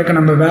கடமை இருக்க,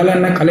 நம்ம வேலை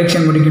என்ன,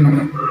 கலெக்ஷன் முடிக்கணும்,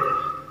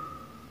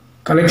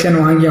 கலெக்ஷன்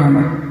வாங்கி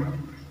ஆகணும்.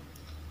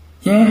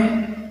 ஏன்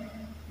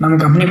நம்ம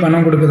கம்பெனி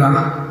பணம் கொடுக்குதா,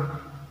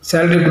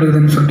 சேலரி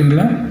கொடுக்குதுன்னு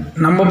சொல்லிட்டுங்கள,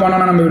 நம்ம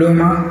பணம்னா நம்ம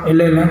விடுவோமா,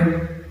 இல்லை.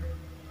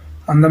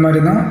 அந்த மாதிரி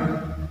தான்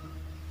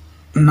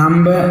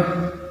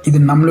இது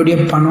நம்மளுடைய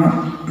பணம்,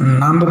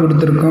 நாம்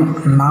கொடுத்துருக்கோம்,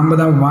 நாம்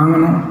தான்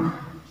வாங்கணும்,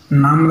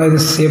 நாம் தான் இதை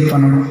சேவ்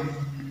பண்ணணும்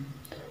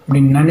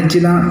அப்படின்னு நினச்சி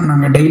தான்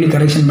நாங்கள் டெய்லி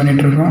கலெக்ஷன்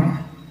பண்ணிகிட்ருக்கோம்.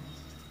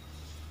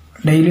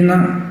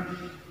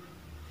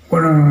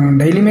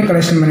 டெய்லியுமே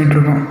கலெக்ஷன்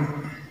பண்ணிகிட்ருக்கோம்.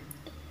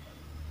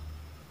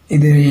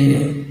 இது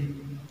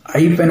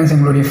ஐ ஃபைனான்ஸ்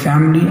எங்களுடைய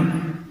ஃபேமிலி,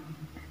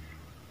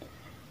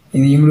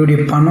 இது எங்களுடைய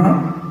பணம்,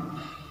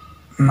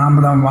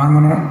 நாம் தான்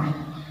வாங்கணும்,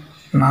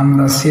 நாம்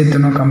தான்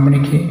சேர்த்தணும்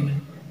கம்பெனிக்கு.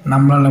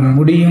 நம்மளால்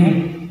முடியும்,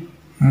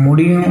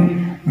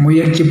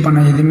 முயற்சி பண்ண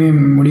எதுவுமே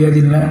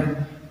முடியாதில்லை,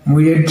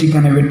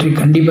 முயற்சிக்கான வெற்றி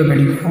கண்டிப்பாக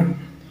கிடைக்கும்.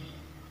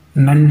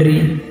 நன்றி,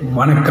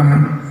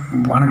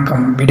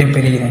 வணக்கம்,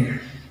 விடைபெறுகிறேன்.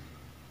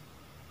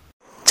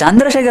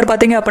 சந்திரசேகர்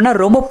பார்த்தீங்க அப்படின்னா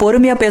ரொம்ப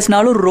பொறுமையாக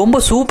பேசினாலும் ரொம்ப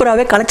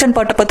சூப்பராகவே கலெக்ஷன்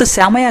பாட்டை பார்த்து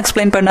செமையாக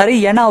எக்ஸ்பிளைன் பண்ணார்.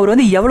 ஏன்னா அவர்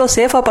வந்து எவ்வளோ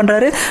சேஃபாக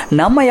பண்ணுறாரு,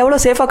 நம்ம எவ்வளோ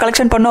சேஃபாக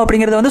கலெக்ஷன் பண்ணோம்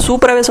அப்படிங்கிறத வந்து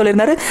சூப்பராகவே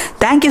சொல்லியிருந்தாரு.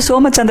 Thank you so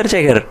much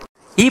Chandrasekhar.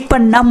 இப்போ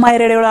நம்ம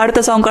ரேடியோட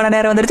அடுத்த சாங்கான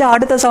நேரம் வந்துருச்சு.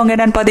 அடுத்த சாங்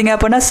என்னன்னு பார்த்தீங்க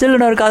அப்படின்னா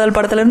சில்லுனர் காதல்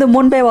படத்துலேருந்து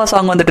முன்பே வா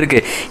சாங் வந்துட்டு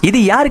இருக்கு.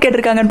 இது யார்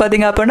கேட்டிருக்காங்கன்னு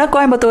பார்த்தீங்க அப்படின்னா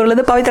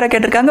கோயம்புத்தூர்லேருந்து பவித்ரா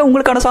கேட்டிருக்காங்க.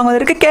 உங்களுக்கான சாங்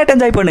வந்துருக்கு, கேட்டு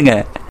என்ஜாய் பண்ணுங்க.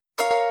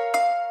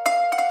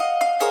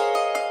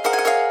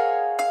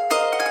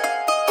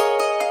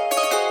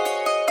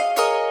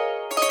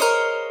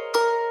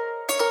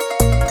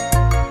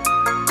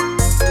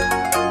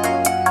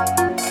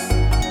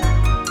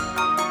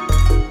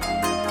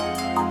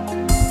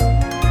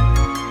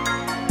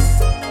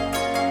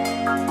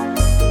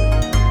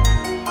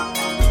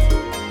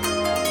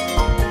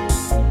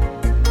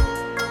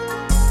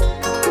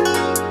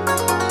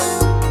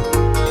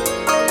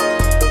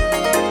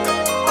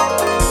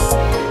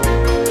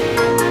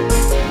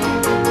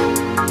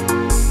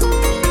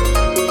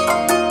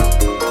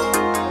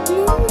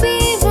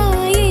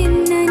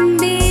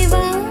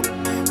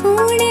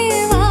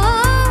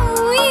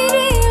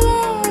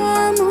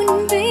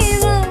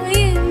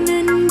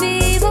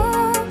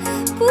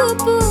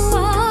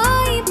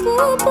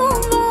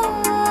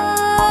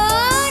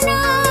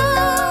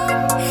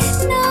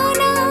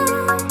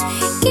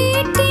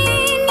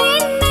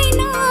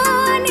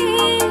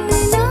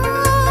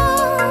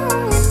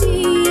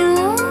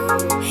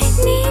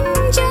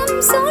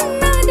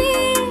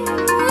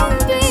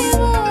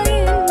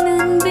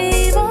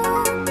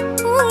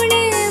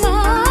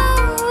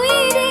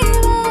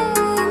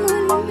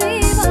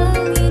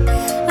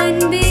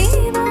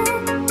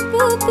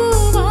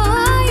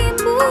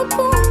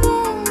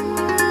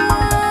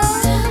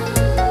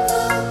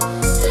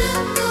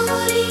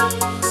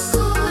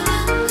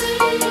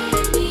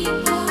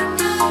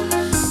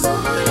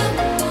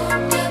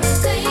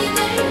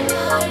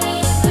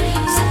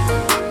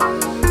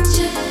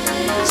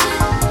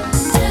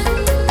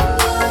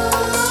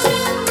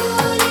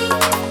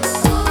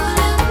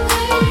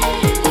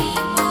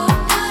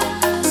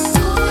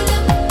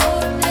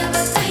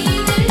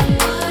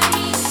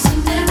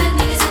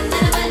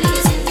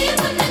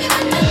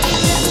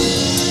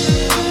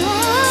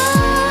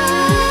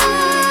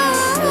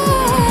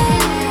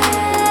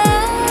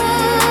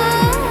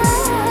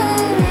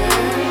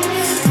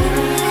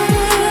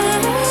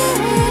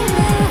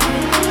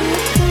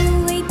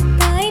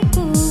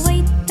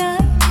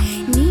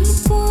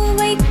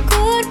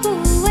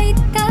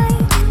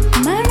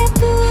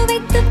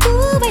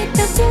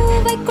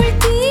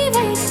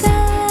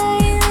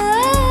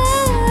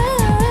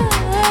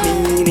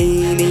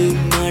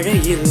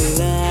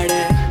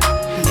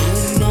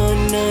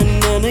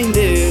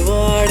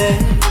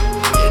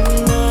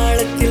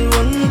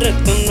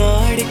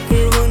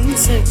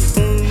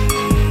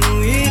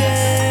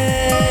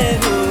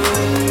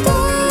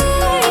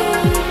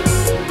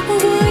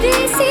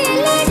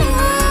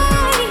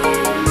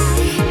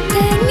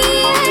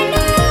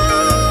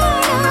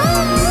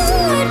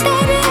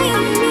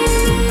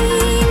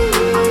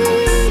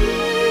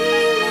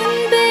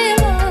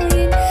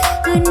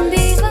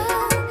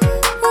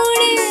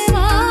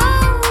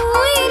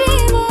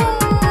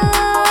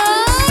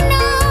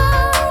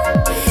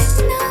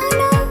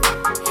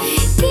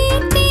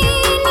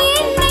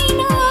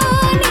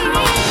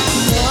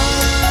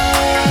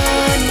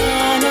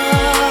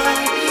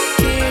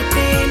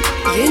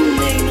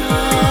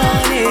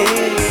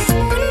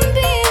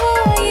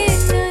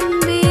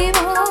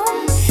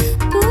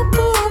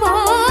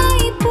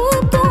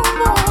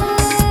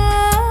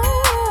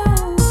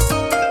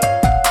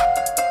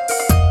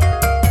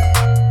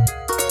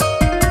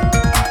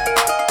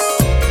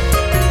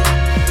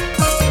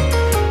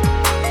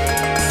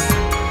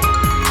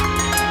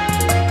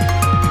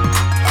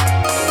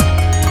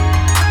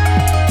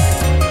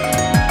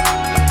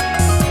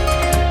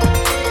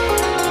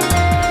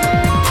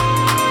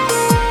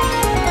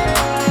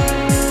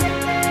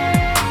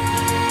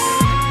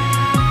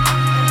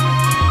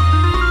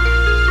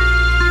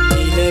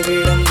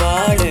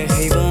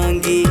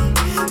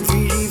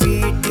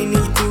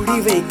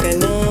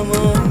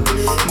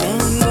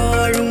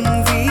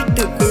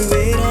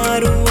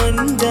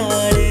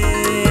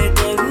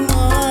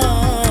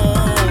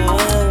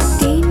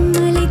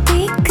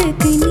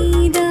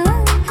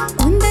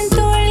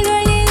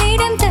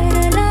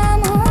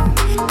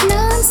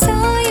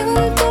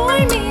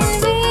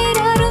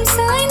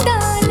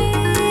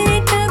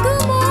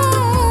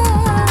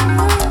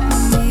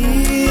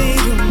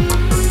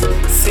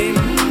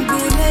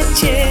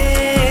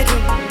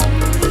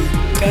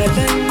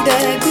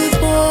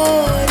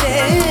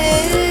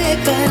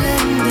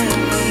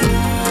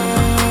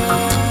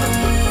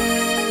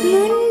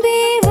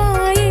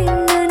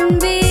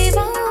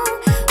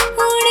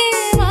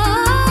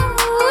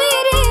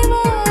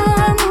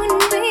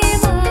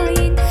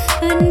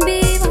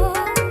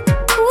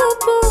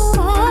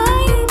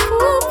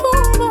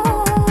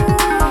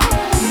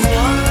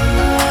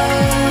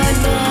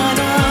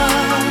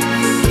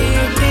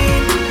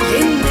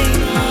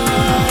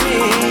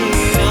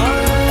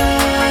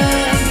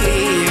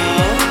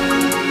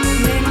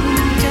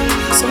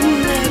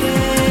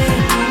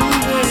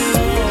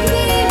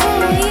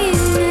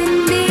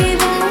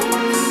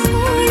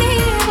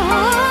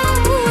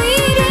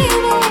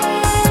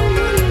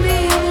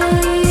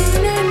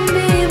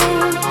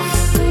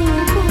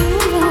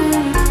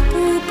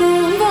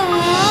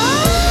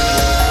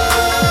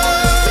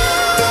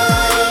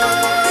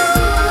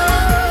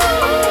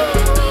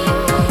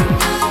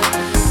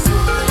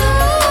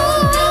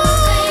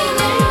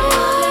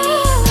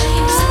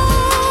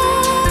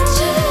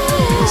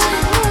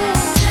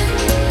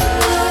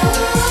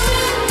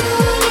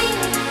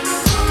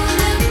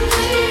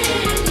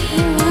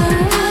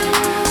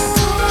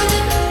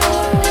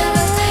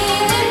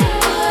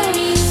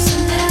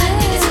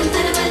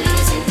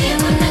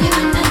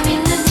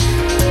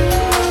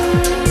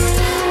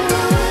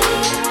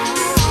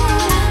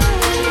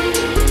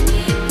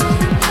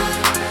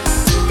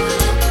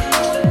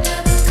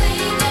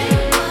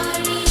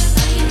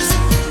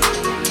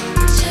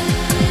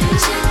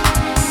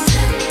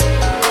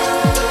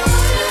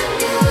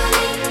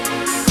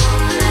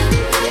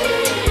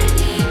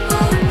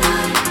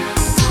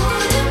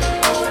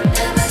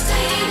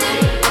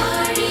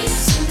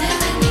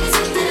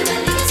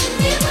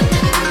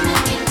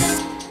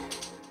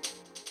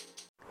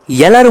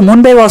 எல்லாரும்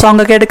முன்பே வா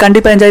சாங்க கேட்டு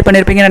கண்டிப்பா என்ஜாய்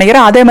பண்ணிருப்பீங்கன்னு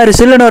நினைக்கிறேன். அதே மாதிரி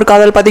சில்லுன்னு ஒரு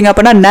காதல் பாத்தீங்க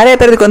அப்படின்னா நிறைய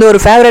பேருக்கு வந்து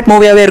ஒரு ஃபேவரட்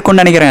மூவியாவே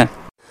இருக்கும்னு நினைக்கிறேன்.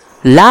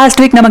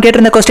 லாஸ்ட் வீக் நம்ம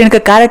கேட்டிருந்த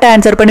கொஸ்டினுக்கு கரெக்டா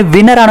ஆன்சர் பண்ணி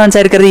வின்னர் அனௌன்ஸ்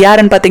ஆயிருக்கிறது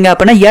யாருன்னு பாத்தீங்க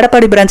அப்படின்னா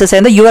எடப்பாடி பிரான்ச்சை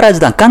சேர்ந்த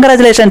யுவராஜ் தான்.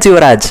 கங்க்ராச்சுலேஷன்ஸ்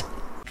யுவராஜ்.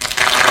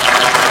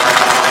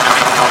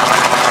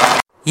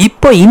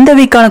 இப்போ இந்த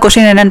வீக்கான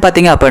கொஸ்டின் என்னன்னு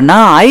பாத்தீங்க அப்படின்னா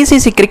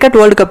ஐசிசி கிரிக்கெட்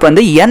வேர்ல்டு கப்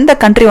வந்து எந்த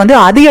கண்ட்ரி வந்து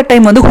அதிக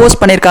டைம் வந்து ஹோஸ்ட்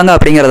பண்ணிருக்காங்க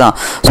அப்படிங்கறதான்.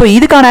 ஸோ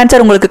இதுக்கான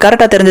ஆன்சர் உங்களுக்கு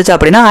கரெக்டா தெரிஞ்சிச்சு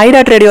அப்படின்னா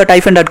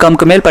i.radio@ifn.com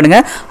மெயில் பண்ணுங்க.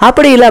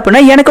 அப்படி இல்லை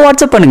அப்படின்னா எனக்கு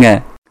வாட்ஸ்அப் பண்ணுங்க.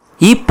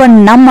 இப்போ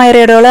நம்ம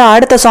ரேடியோவில்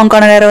அடுத்த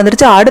சாங்கான நேரம்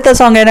வந்துருச்சு. அடுத்த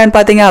சாங் என்னன்னு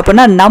பாத்தீங்க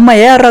அப்படின்னா நம்ம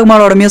ஏஆர்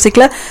ரஹ்மானோட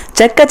மியூசிக்ல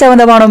செக்க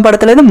செவந்த வானம்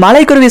படத்துல இருந்து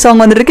மலைக்குருவி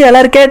சாங் வந்துருக்கு.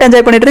 எல்லாரும் கேட்டு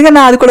என்ஜாய் பண்ணிட்டு இருங்க.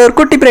 நான் அது கூட ஒரு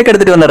குட்டி பிரேக்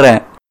எடுத்துட்டு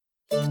வந்துடுறேன்.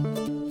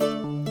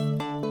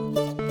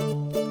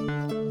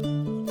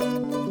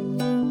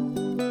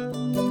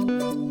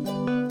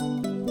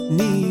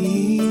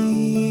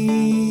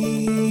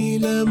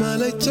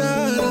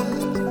 நீலமலைச்சாரம்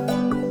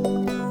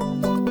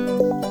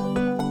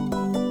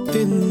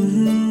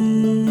தென்று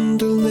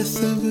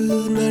நெசவு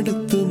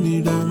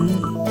நடத்துமிடம்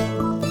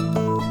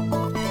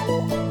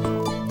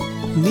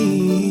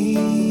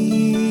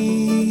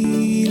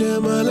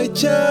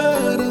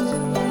நீலமலைச்சாரம்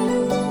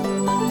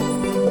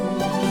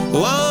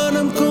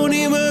வானம்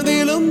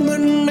குனிவதிலும்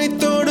மண்ணை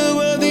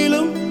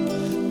தொடுவதிலும்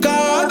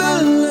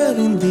காதல்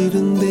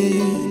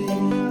அறிந்திருந்தேன்.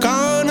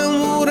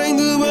 காணம்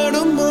உறைந்து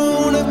வடும்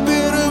மௌன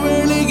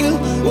பெருவெளியில்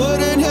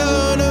ஒரு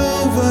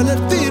ஞானம்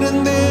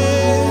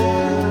வளர்த்திருந்தேன்.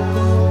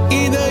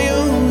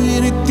 இதயம்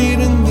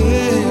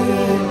விரித்திருந்தேன்.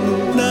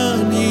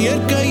 நான்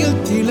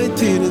இயற்கையில்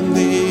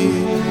திளைத்திருந்தேன்.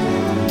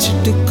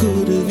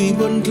 சிட்டுக்குருவி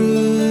ஒன்று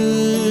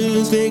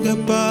வேக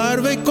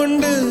பார்வை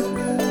கொண்டு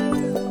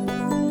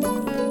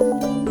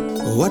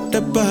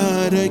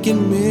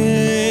வட்டப்பாறையின்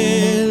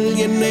மேல்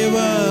என்னை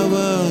வா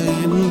வா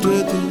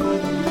என்றது.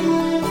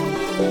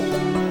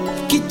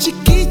 கிச்சு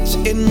கிச்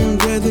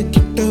என்றது.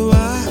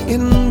 கிட்டவா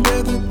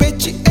என்றது.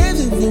 பேச்சு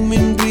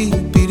எதுவுமின்றி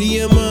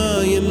பிரியமா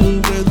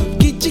என்றது.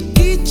 கிச்சு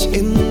கிச்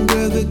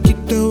என்றது.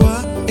 கிட்டவா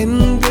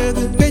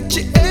என்றது.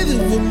 பேச்சு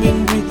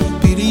எதுவுமின்றி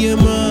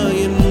பிரியமா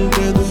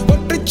என்றது.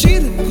 ஒற்றை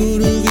சிறு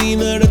குருவி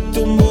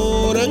நடத்தும்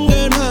ஓரங்க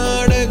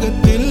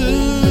நாடகத்தில்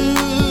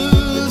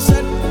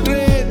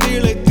சற்றே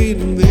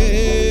திளைத்திருந்தேன்.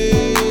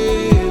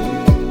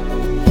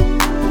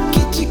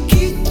 கிச்சு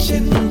கிச்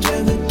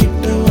என்றது.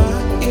 கிட்டவா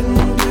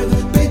என்றது.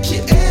 பேச்சு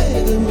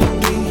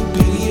ஏதுமின்றி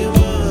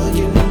பிரியமா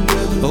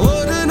என்றது.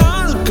 ஒரு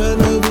நாள்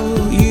கனவு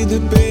இது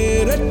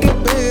பேரற்ற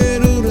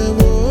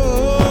பேருறவோ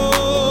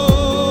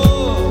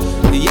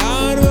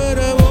யார்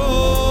வரவோ.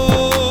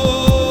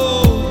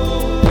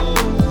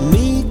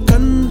 நீ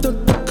கண்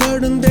தொட்டு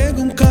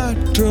கடுந்தேகும்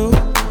காற்றோ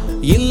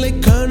இல்லை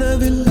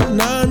கனவில்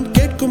நான்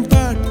கேட்கும்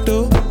பாட்டோ.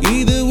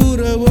 இது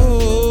உறவோ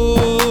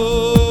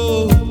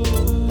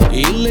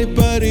இல்லை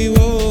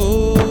பறிவோ.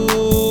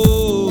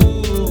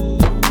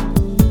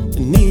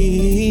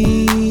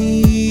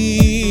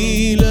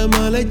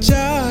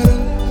 நீலமலைச்சாரம்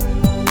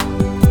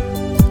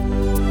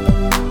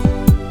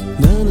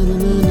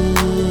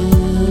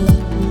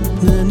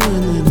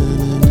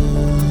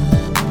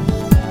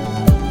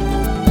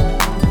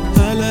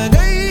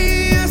அலகை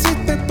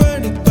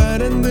அசைத்தபடி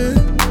பறந்து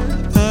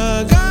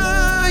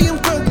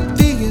ஆகாயம்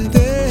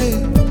கொத்தியதே.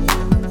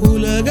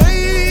 உலகை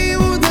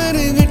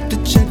உதறி விட்டு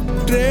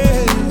சற்றே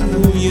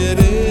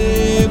உயரே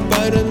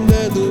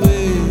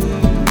பறந்ததுவே.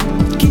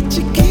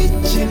 கிச்சு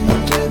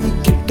கிச்சென்றது.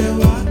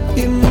 கிட்டவா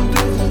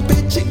என்றது.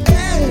 பேச்சு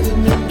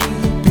ஏதுமின்றி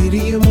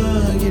பிரியமா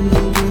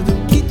என்றது.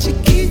 கிச்சு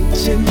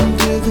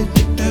கிச்சென்றது.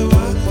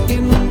 கிட்டவா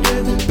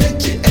என்றது.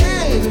 பேச்சு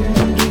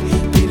ஏதுமின்றி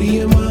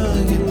பிரியமா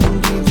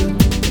என்றது.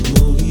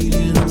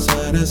 முகிலின்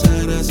சர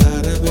சர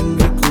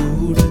சரவென்று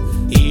கூட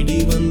இடி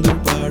வந்து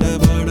பட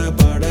பட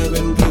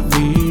படவென்று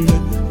வீழ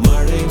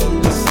மழை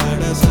வந்து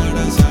சட சட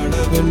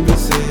சடவென்று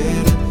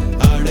சேர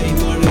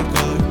அடைமழை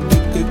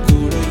காட்டுக்கு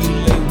கூட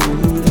இல்லை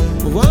மூட.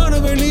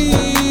 வானவெளி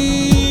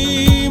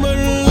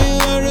மண்ணில்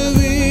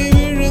அழுவி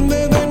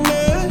விழுந்ததென்ன.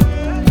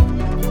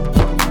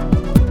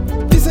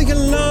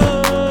 திசையெல்லாம்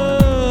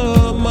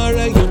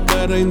மழையில்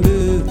கரைந்து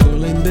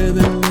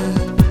தொலைந்ததென்ன.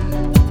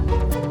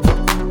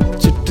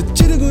 சிட்டு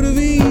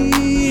சிறுகுருவி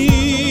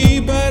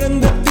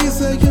பறந்த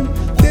திசையும்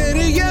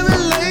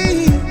தெரியவில்லை.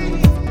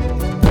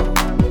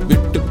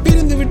 விட்டு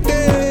பிரிந்து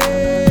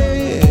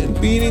விட்டேன்.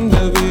 பிரிந்த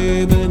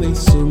வேதனை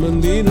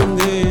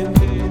சுமந்திருந்தேன்.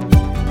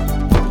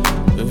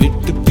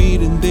 விட்டு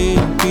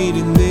பிரிந்தேன்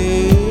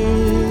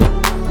பிரிந்தேன்.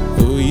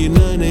 உயிர்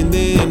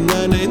நனைந்தேன்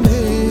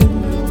நனைந்தேன்.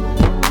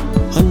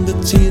 அந்த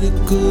சிறு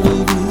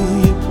குருவி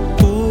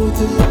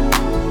எப்போது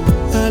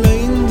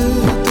அலைந்து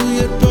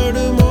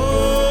துயர்படுமோ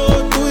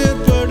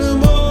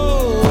துயர்படுமோ.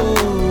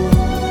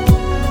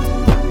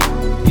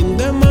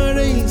 இந்த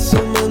மழை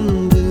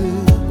சுமந்து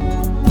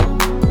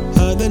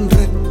அதன்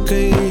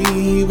ரெக்கை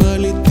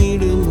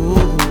வலித்திடுமோ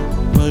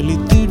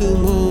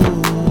வலித்திடுமோ.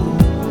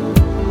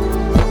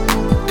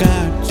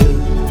 காற்று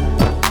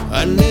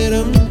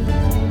அந்நேரம்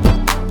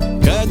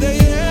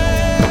கதையே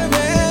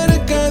வேறு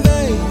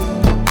கதை.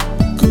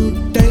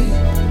 கூட்டை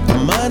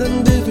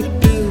மறந்து விட்டு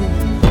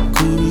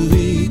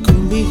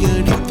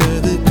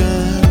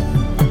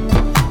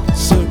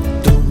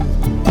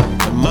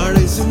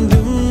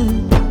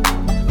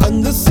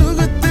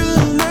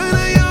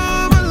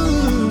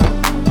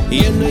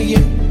என்னை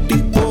எட்டி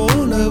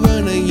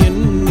போனவனை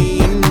எண்ணி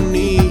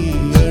எண்ணி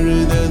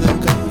அழுதது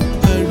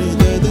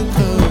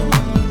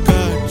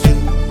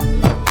காற்றில்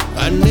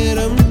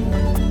அந்நேரம்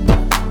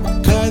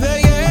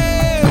கதையே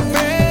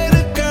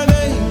வேறு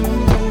கதை.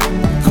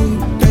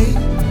 கூட்டை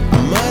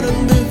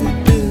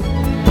மறந்துவிட்டு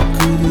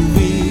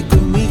குருவி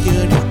கும்மி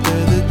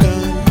அடித்தது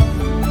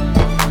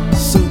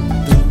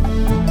சுத்தம்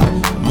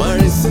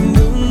மழை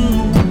சிந்தும்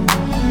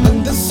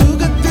அந்த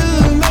சுகத்தில்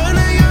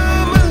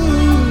நனையாமல்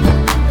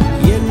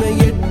என்னை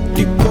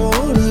எட்டி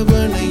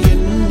போனவனை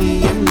எண்ணி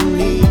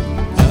எண்ணி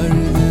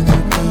அழுதது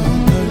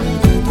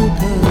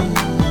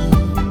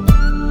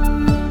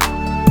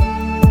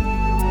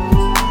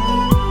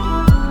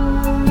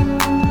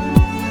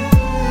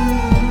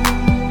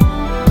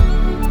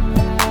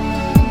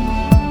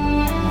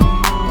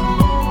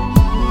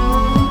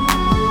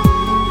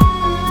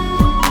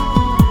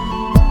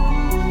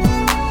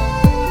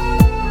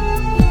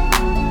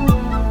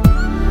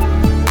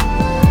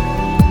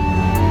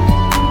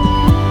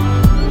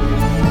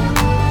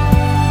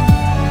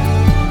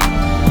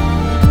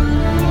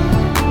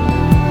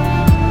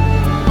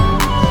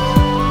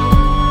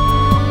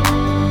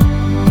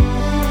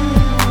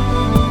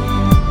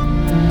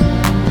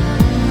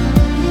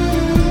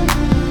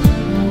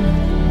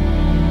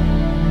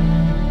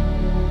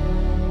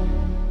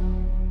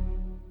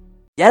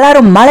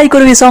எல்லாரும்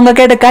மலைக்குருவி சாங்க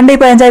கேட்டு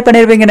கண்டிப்பா என்ஜாய்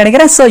பண்ணிருப்பீங்கன்னு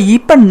நினைக்கிறேன். சோ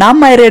இப்போ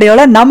நம்ம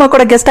ரேடியோல நம்ம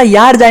கூட கெஸ்டா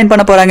யார் ஜாயின்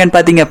பண்ண போறாங்கன்னு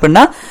பாத்தீங்க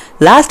அப்படின்னா,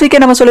 லாஸ்ட்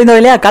வீக்கே நம்ம சொல்லியிருந்தோம்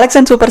இல்லையா,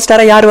 கலெக்ஷன் சூப்பர்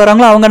ஸ்டாரா யார்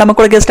வராங்களோ அவங்க நம்ம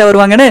கூட கெஸ்டா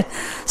வருவாங்கன்னு.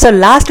 சோ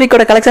லாஸ்ட்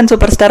வீக்கோட கலெக்ஷன்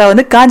சூப்பர் ஸ்டாரா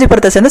வந்து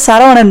காஞ்சிபுரத்தை சேர்ந்து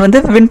சரவணன்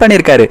வந்து வின்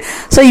பண்ணிருக்காரு.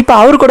 சோ இப்போ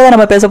அவரு கூட தான்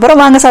நம்ம பேச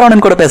போறோம். வாங்க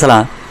சரவணன் கூட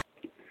பேசலாம்.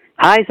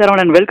 Hi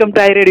Saravanan, welcome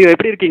to I radio.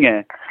 எப்படி இருக்கீங்க?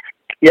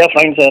 Yeah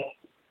fine sir.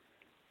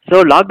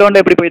 சோ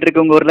லாக்டவுன்ல எப்படி போயிட்டு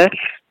இருக்கு உங்க ஊர்ல?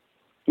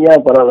 யா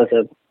பரவாயில்ல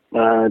சார்.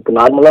 இப்போ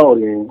நார்மலாக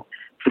ஒரு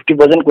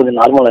 50% கொஞ்சம்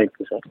நார்மல்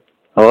ஆயிருக்கு sir.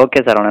 Okay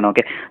Saravanan.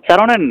 Okay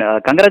Saravanan,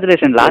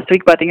 congratulation. Last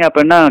week பாத்தீங்க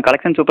அப்படின்னா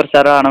கலெக்ஷன் சூப்பர்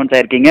ஸ்டாரா அனௌன்ஸ்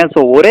ஆயிருக்கீங்க. ஸோ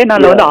ஒரே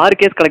நாள்ல வந்து 6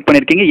 கேஸ் கலெக்ட்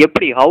பண்ணிருக்கீங்க.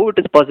 எப்படி, ஹவு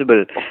இட் இஸ்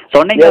பாசிபிள்?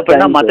 சொன்னீங்க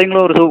அப்படின்னா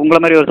மற்றவங்களும் ஒரு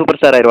உங்களை மாதிரி ஒரு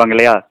சூப்பர் ஸ்டார் ஆயிருவாங்க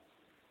இல்லையா?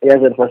 யா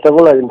sir, first of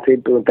all I will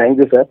say to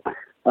thank you sir.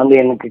 அந்த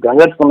எனக்கு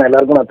கங்க்ராட்ஸ் பண்ண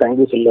எல்லாருக்கும் நான்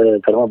தேங்க்யூ சொல்ல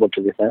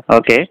கடமைப்பட்டிருக்கேன் sir.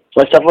 Okay.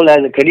 First of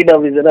all credit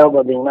ஆஃபீஸராக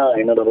பார்த்தீங்கன்னா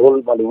என்னோட ரோல்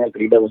பார்த்தீங்கன்னா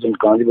credit officer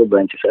Kanchipuram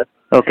branch sir.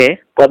 Okay.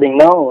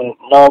 பார்த்தீங்கன்னா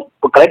நான்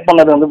இப்போ கலெக்ட்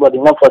பண்ணது வந்து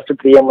பார்த்தீங்கன்னா ஃபர்ஸ்ட்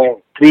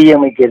 3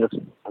 EMI கேசஸ்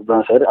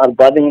அதுதான் சார். அது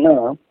பார்த்தீங்கன்னா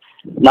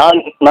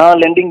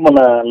நான் லெண்டிங்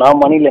பண்ண,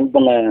 நான் மணி லெண்ட்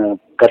பண்ண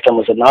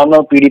கஸ்டமர் சார். நான்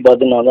தான் பிடி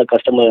பார்த்து நான் தான்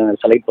கஸ்டமர்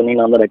செலக்ட் பண்ணி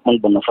நான் தான்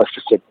ரெக்கமெண்ட் பண்ணேன்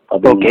ஃபர்ஸ்ட் ஸ்டெப்.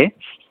 ஓகே.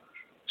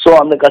 ஸோ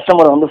அந்த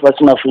கஸ்டமரை வந்து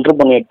ஃபர்ஸ்ட் நான் ஃபில்டர்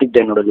பண்ணி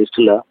எடுத்துக்கிட்டேன் என்னோட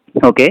லிஸ்ட்டில்.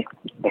 ஓகே.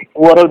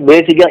 ஓவரால்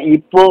பேசிக்காக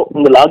இப்போ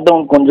இந்த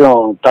லாக்டவுன் கொஞ்சம்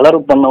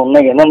தளர்வு பண்ண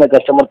உடனே என்னென்ன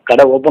கஸ்டமர்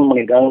கடை ஓப்பன்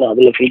பண்ணியிருக்காங்கன்னு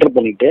அதில் ஃபில்டர்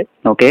பண்ணிட்டு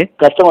ஓகே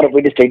கஸ்டமரை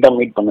போயிட்டு ஸ்ட்ரைட்டாக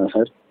மீட் பண்ணேன்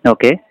சார்.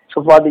 ஓகே. ஸோ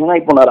பார்த்தீங்கன்னா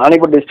இப்போ நான்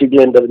ராணிப்பேட்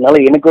டிஸ்ட்ரிக்ட்லன்றதுனால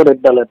எனக்கும்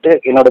ரெட் அலர்ட்,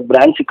 என்னோட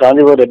பிரான்ச்சு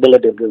காஞ்சிபுரம் ரெட்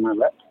அலர்ட்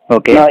இருக்கிறதுனால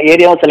ஓகே நான்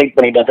ஏரியாவும் செலக்ட்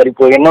பண்ணிட்டேன் சார்.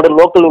 இப்போ என்னோட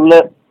லோக்கல் உள்ள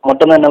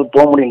மட்டும்தான் என்னால்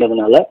போக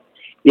முடியுன்றதுனால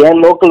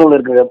என் லோக்கல் உள்ள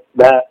இருக்கிற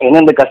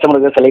எந்தெந்த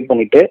கஸ்டமருக்கு செலக்ட்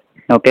பண்ணிட்டு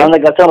அந்த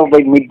கஸ்டமரை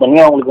போய் மீட் பண்ணி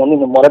அவங்களுக்கு வந்து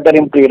இந்த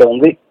மொரட்டோரியம் பீரியடை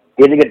வந்து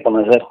எஜுகேட்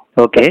பண்ணேன் சார்.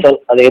 ஓகே.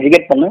 அதை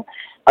எஜுகேட் பண்ணேன்.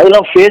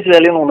 அதெல்லாம் ஃபேஸ்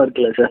வேல்யூன்னு ஒன்று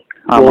இருக்குல்ல சார்.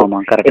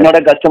 என்னோட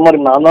கஸ்டமர்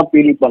நான் தான்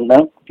பிடி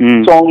பண்ணேன்.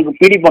 ஸோ அவங்களுக்கு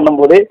பிடி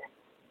பண்ணும்போது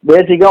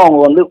பேசிக்காக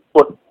அவங்க வந்து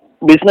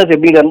பிஸ்னஸ்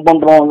எப்படி ரன்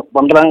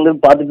பண்றாங்கிறது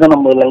பார்த்துட்டு தான்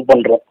நம்ம ரன்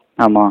பண்றோம்.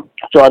 ஆமாம்.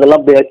 ஸோ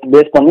அதெல்லாம்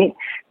பேஸ் பண்ணி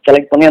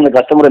செலக்ட் பண்ணி அந்த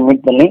கஸ்டமரை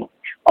மீட் பண்ணி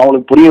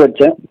அவங்களுக்கு புரிய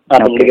வச்சேன்.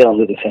 ஆட்டோமேட்டிக்காக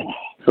வந்தது sir.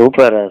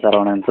 Super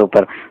Saravanan,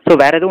 super.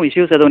 So வேற எதுவும்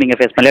இஷ்யூஸ் எதுவும்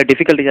நீங்கள் ஃபேஸ் பண்ணல,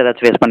 டிஃபிகல்ட்டிஸ்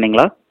ஏதாச்சும் ஃபேஸ்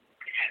பண்ணீங்களா?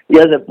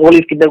 யா சார்,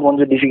 போலீஸ் கிட்ட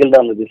கொஞ்சம் டிஃபிகல்ட்டாக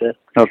இருந்தது சார்.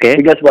 ஓகே.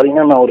 பிகாஸ்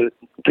பார்த்தீங்கன்னா நான் ஒரு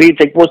 3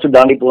 செக் போஸ்ட்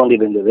தாண்டி போக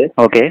வேண்டியது இருந்தது.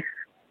 ஓகே.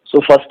 ஸோ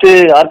ஃபர்ஸ்ட்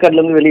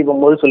ஆர்காட்லேருந்து வெளியே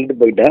போகும்போது சொல்லிட்டு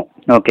போயிட்டேன்.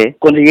 ஓகே.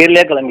 கொஞ்சம்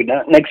ஏர்லியாக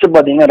கிளம்பிட்டேன். நெக்ஸ்ட்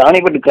பார்த்தீங்கன்னா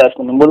ராணிப்பேட் கிராஸ்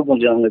பண்ணும்போது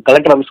கொஞ்சம் அங்கே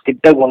கலெக்டர் ஆஃபீஸ்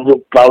கிட்ட கொஞ்சம்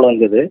ப்ராப்ளம்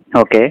இருந்தது.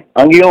 ஓகே.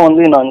 அங்கேயும்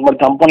வந்து நான் இந்த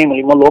மாதிரி கம்பெனி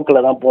மூலியமா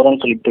லோக்கலில் தான்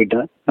போகிறேன்னு சொல்லிட்டு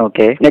போயிட்டேன்.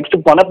 ஓகே. நெக்ஸ்ட்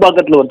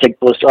பணப்பாக்கத்தில் ஒரு செக்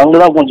போஸ்ட், அங்கே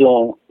தான்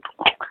கொஞ்சம்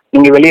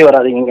நீங்கள் வெளியே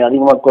வராதீங்க, இங்கே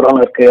அதிகமாக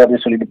கொரோனா இருக்கு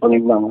அப்படின்னு சொல்லிட்டு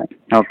பண்ணியிருந்தாங்க.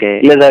 ஓகே.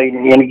 இல்லை சார்,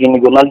 எனக்கு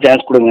இன்னைக்கு ஒரு நாள்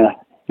சான்ஸ் கொடுங்க,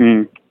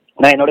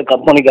 நான் என்னோட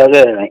கம்பெனிக்காக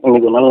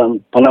இன்னைக்கு ஒரு நாள் நான்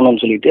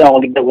பண்ணணும்னு சொல்லிட்டு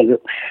அவங்ககிட்ட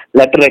கொஞ்சம்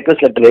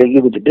ரெக்வஸ்ட் லெட்டர்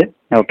எழுதி கொடுத்துட்டு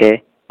ஓகே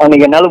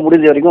அன்னைக்கு என்னால்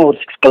முடிஞ்ச வரைக்கும் ஒரு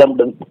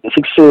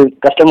 6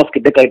 கஸ்டமர்ஸ்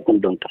கிட்ட கலெக்ட்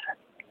பண்ணிட்டு வந்துட்டேன்.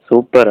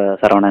 சூப்பர்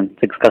சரவணன்.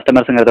 6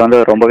 கஸ்டமர்ஸ்ங்கிறது வந்து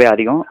ரொம்பவே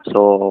அதிகம்.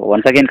 So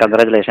once again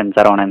congratulation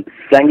Saravanan.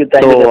 Thank you.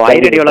 ஐ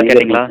ரேடியோலாம்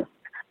கேட்டீங்களா?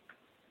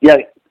 யா,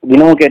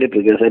 தினமும் கேட்டுட்டு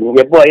இருக்கேன் சார்.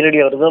 நீங்கள் எப்போ ஐ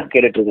ரேடியோ வருதோ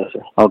கேட்டுட்டு இருக்கேன்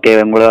சார். ஓகே.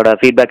 உங்களோட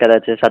ஃபீட்பேக்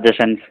ஏதாச்சும்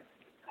சஜஷன்ஸ்?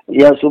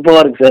 யா,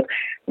 சூப்பராக இருக்கு சார்.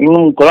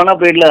 இன்னும் கொரோனா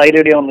பீரியட்ல ஐ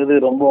ரேடியோ வந்தது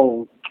ரொம்ப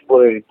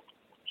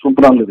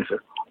சூப்பராக இருந்தது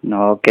sir.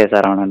 Okay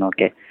Saravanan.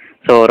 Okay.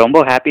 So ரொம்ப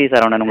ஹாப்பி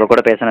சரவணன் உங்க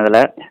கூட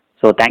பேசுனதுல.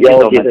 So thank you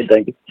so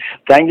much.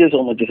 Thank you so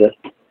much sir.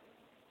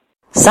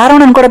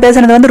 Saravanan கூட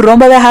பேசுனது வந்து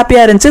ரொம்பவே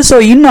ஹாப்பியா இருந்துச்சு. ஸோ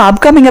இன்னும்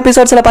அப்கமிங்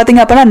எபிசோட்ஸ்ல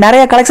பாத்தீங்க அப்படின்னா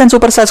நிறைய கலெக்ஷன்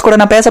சூப்பர் ஸ்டார்ஸ் கூட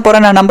நான் பேச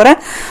போறேன், நான்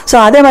நம்புறேன். ஸோ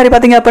அதே மாதிரி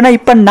பாத்தீங்க அப்படின்னா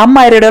இப்ப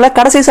நம்ம ரேடியோல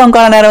கடைசி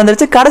சாங்கான நேரம்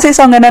வந்துருச்சு. கடைசி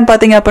சாங் என்னன்னு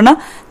பாத்தீங்க அப்படின்னா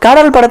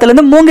கடல் படத்துல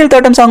இருந்து மூங்கில்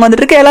தோட்டம் சாங்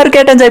வந்துட்டு இருக்கு. எல்லாரும்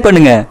கேட்டு என்ஜாய்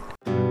பண்ணுங்க.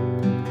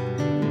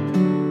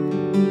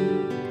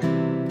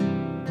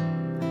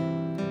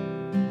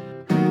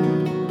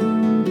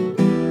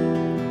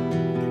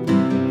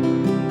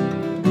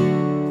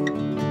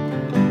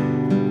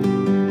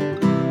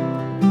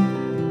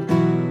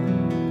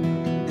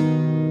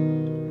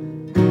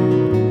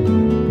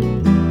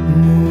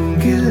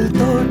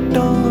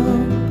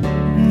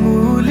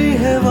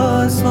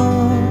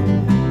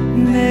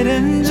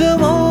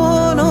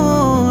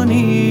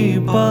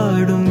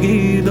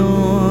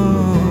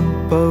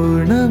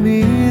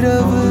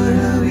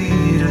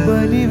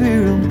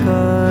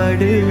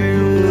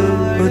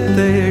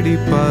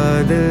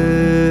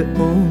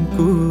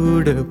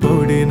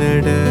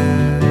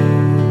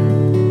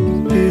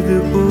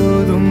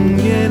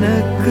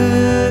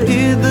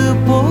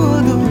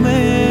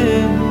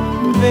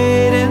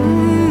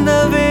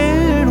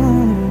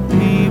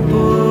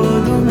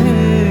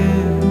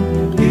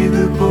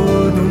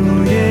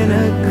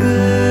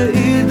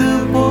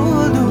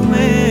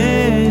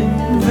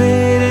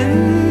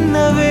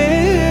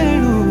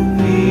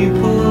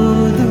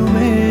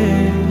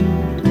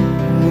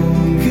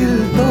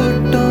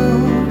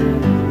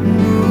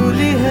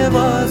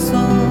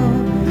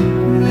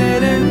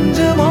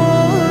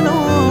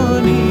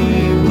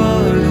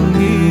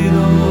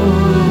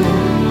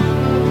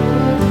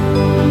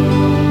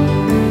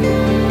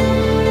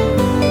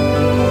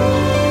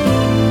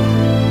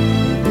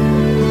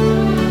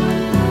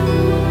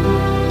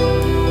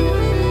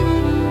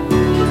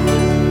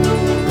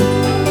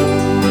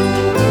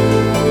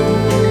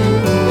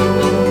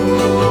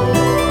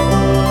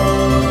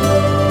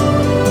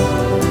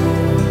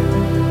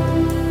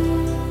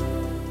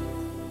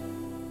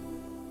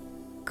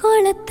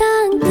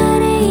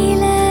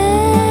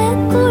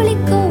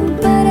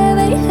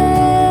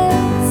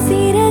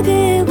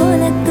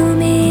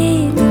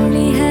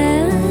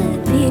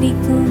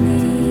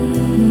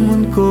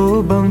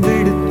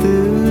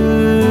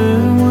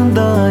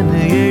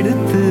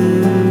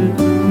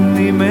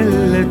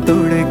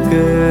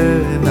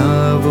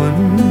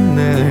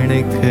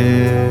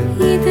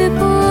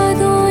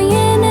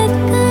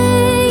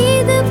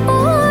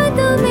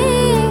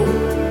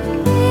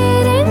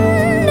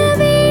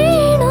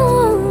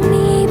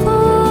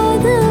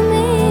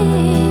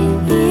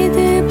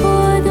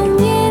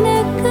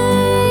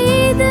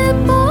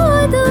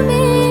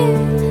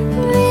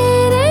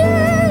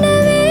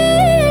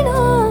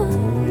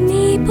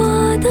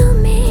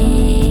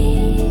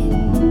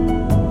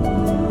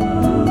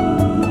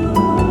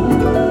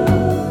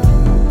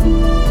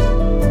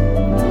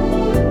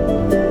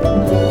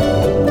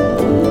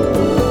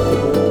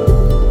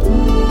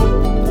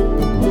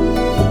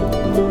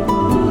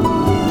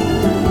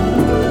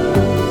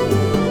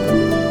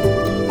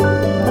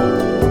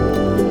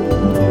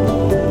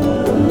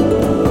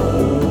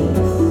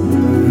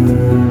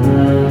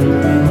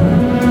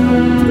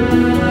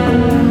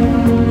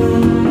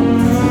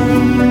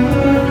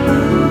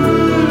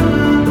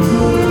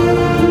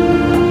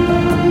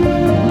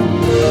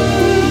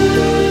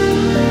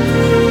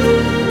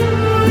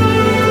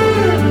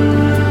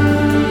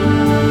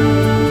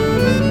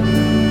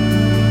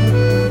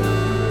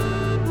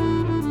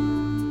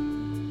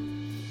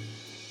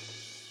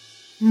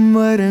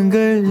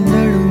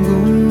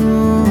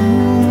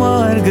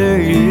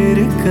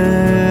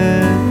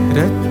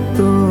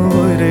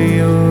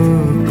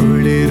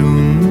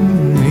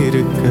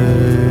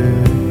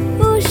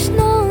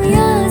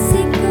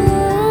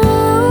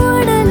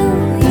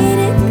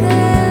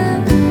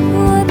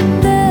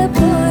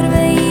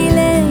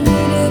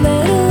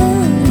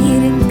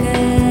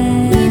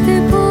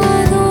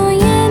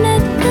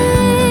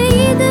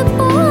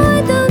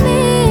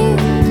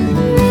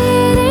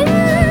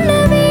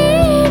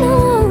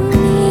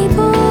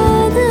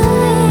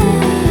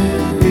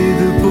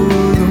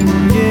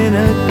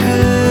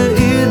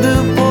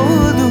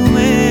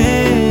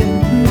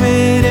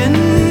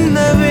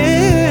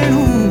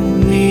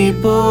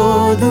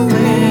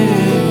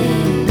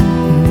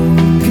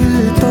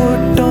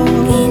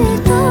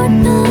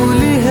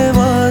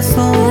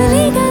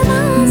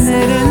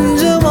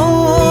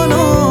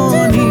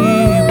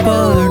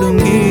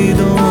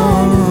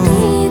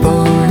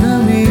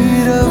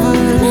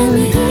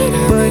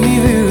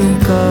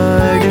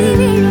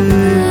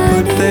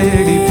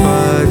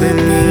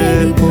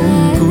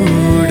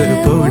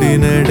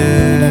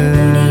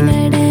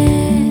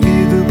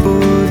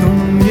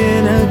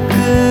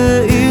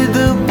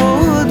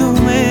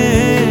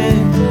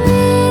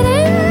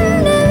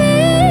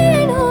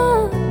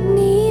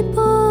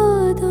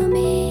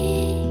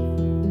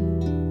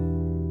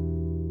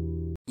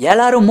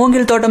 எல்லாரும்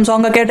மூங்கில் தோட்டம்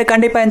சாங்கை கேட்டு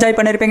கண்டிப்பாக என்ஜாய்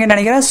பண்ணியிருப்பீங்கன்னு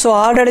நினைக்கிறேன். ஸோ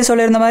ஆல்ரெடி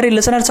சொல்லியிருந்த மாதிரி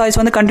லிசனர் சாய்ஸ்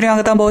வந்து கண்டினியூ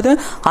ஆக தான் போகுது.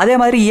 அதே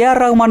மாதிரி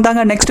ஏஆர் ரஹ்மான்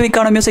தாங்க நெக்ஸ்ட்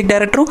வீக்கான மியூசிக்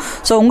டைரக்டரும்.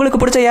 ஸோ உங்களுக்கு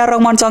பிடிச்ச ஏஆர்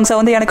ரஹ்மான் சாங்ஸை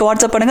வந்து எனக்கு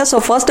வாட்ஸ்அப் பண்ணுங்கள். ஸோ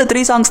ஃபர்ஸ்ட்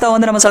 3 சாங்ஸ் தான்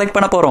வந்து நம்ம செலக்ட்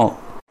பண்ண போகிறோம்.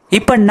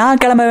 இப்போ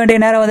நான் கிளம்ப வேண்டிய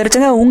நேரம்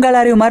வந்துருச்சுங்க. உங்கள்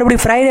எல்லாரையும்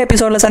மறுபடியும் ஃப்ரைடே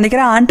எபிசோடில்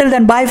சந்திக்கிறேன். Until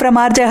then bye from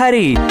RJ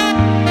Hari.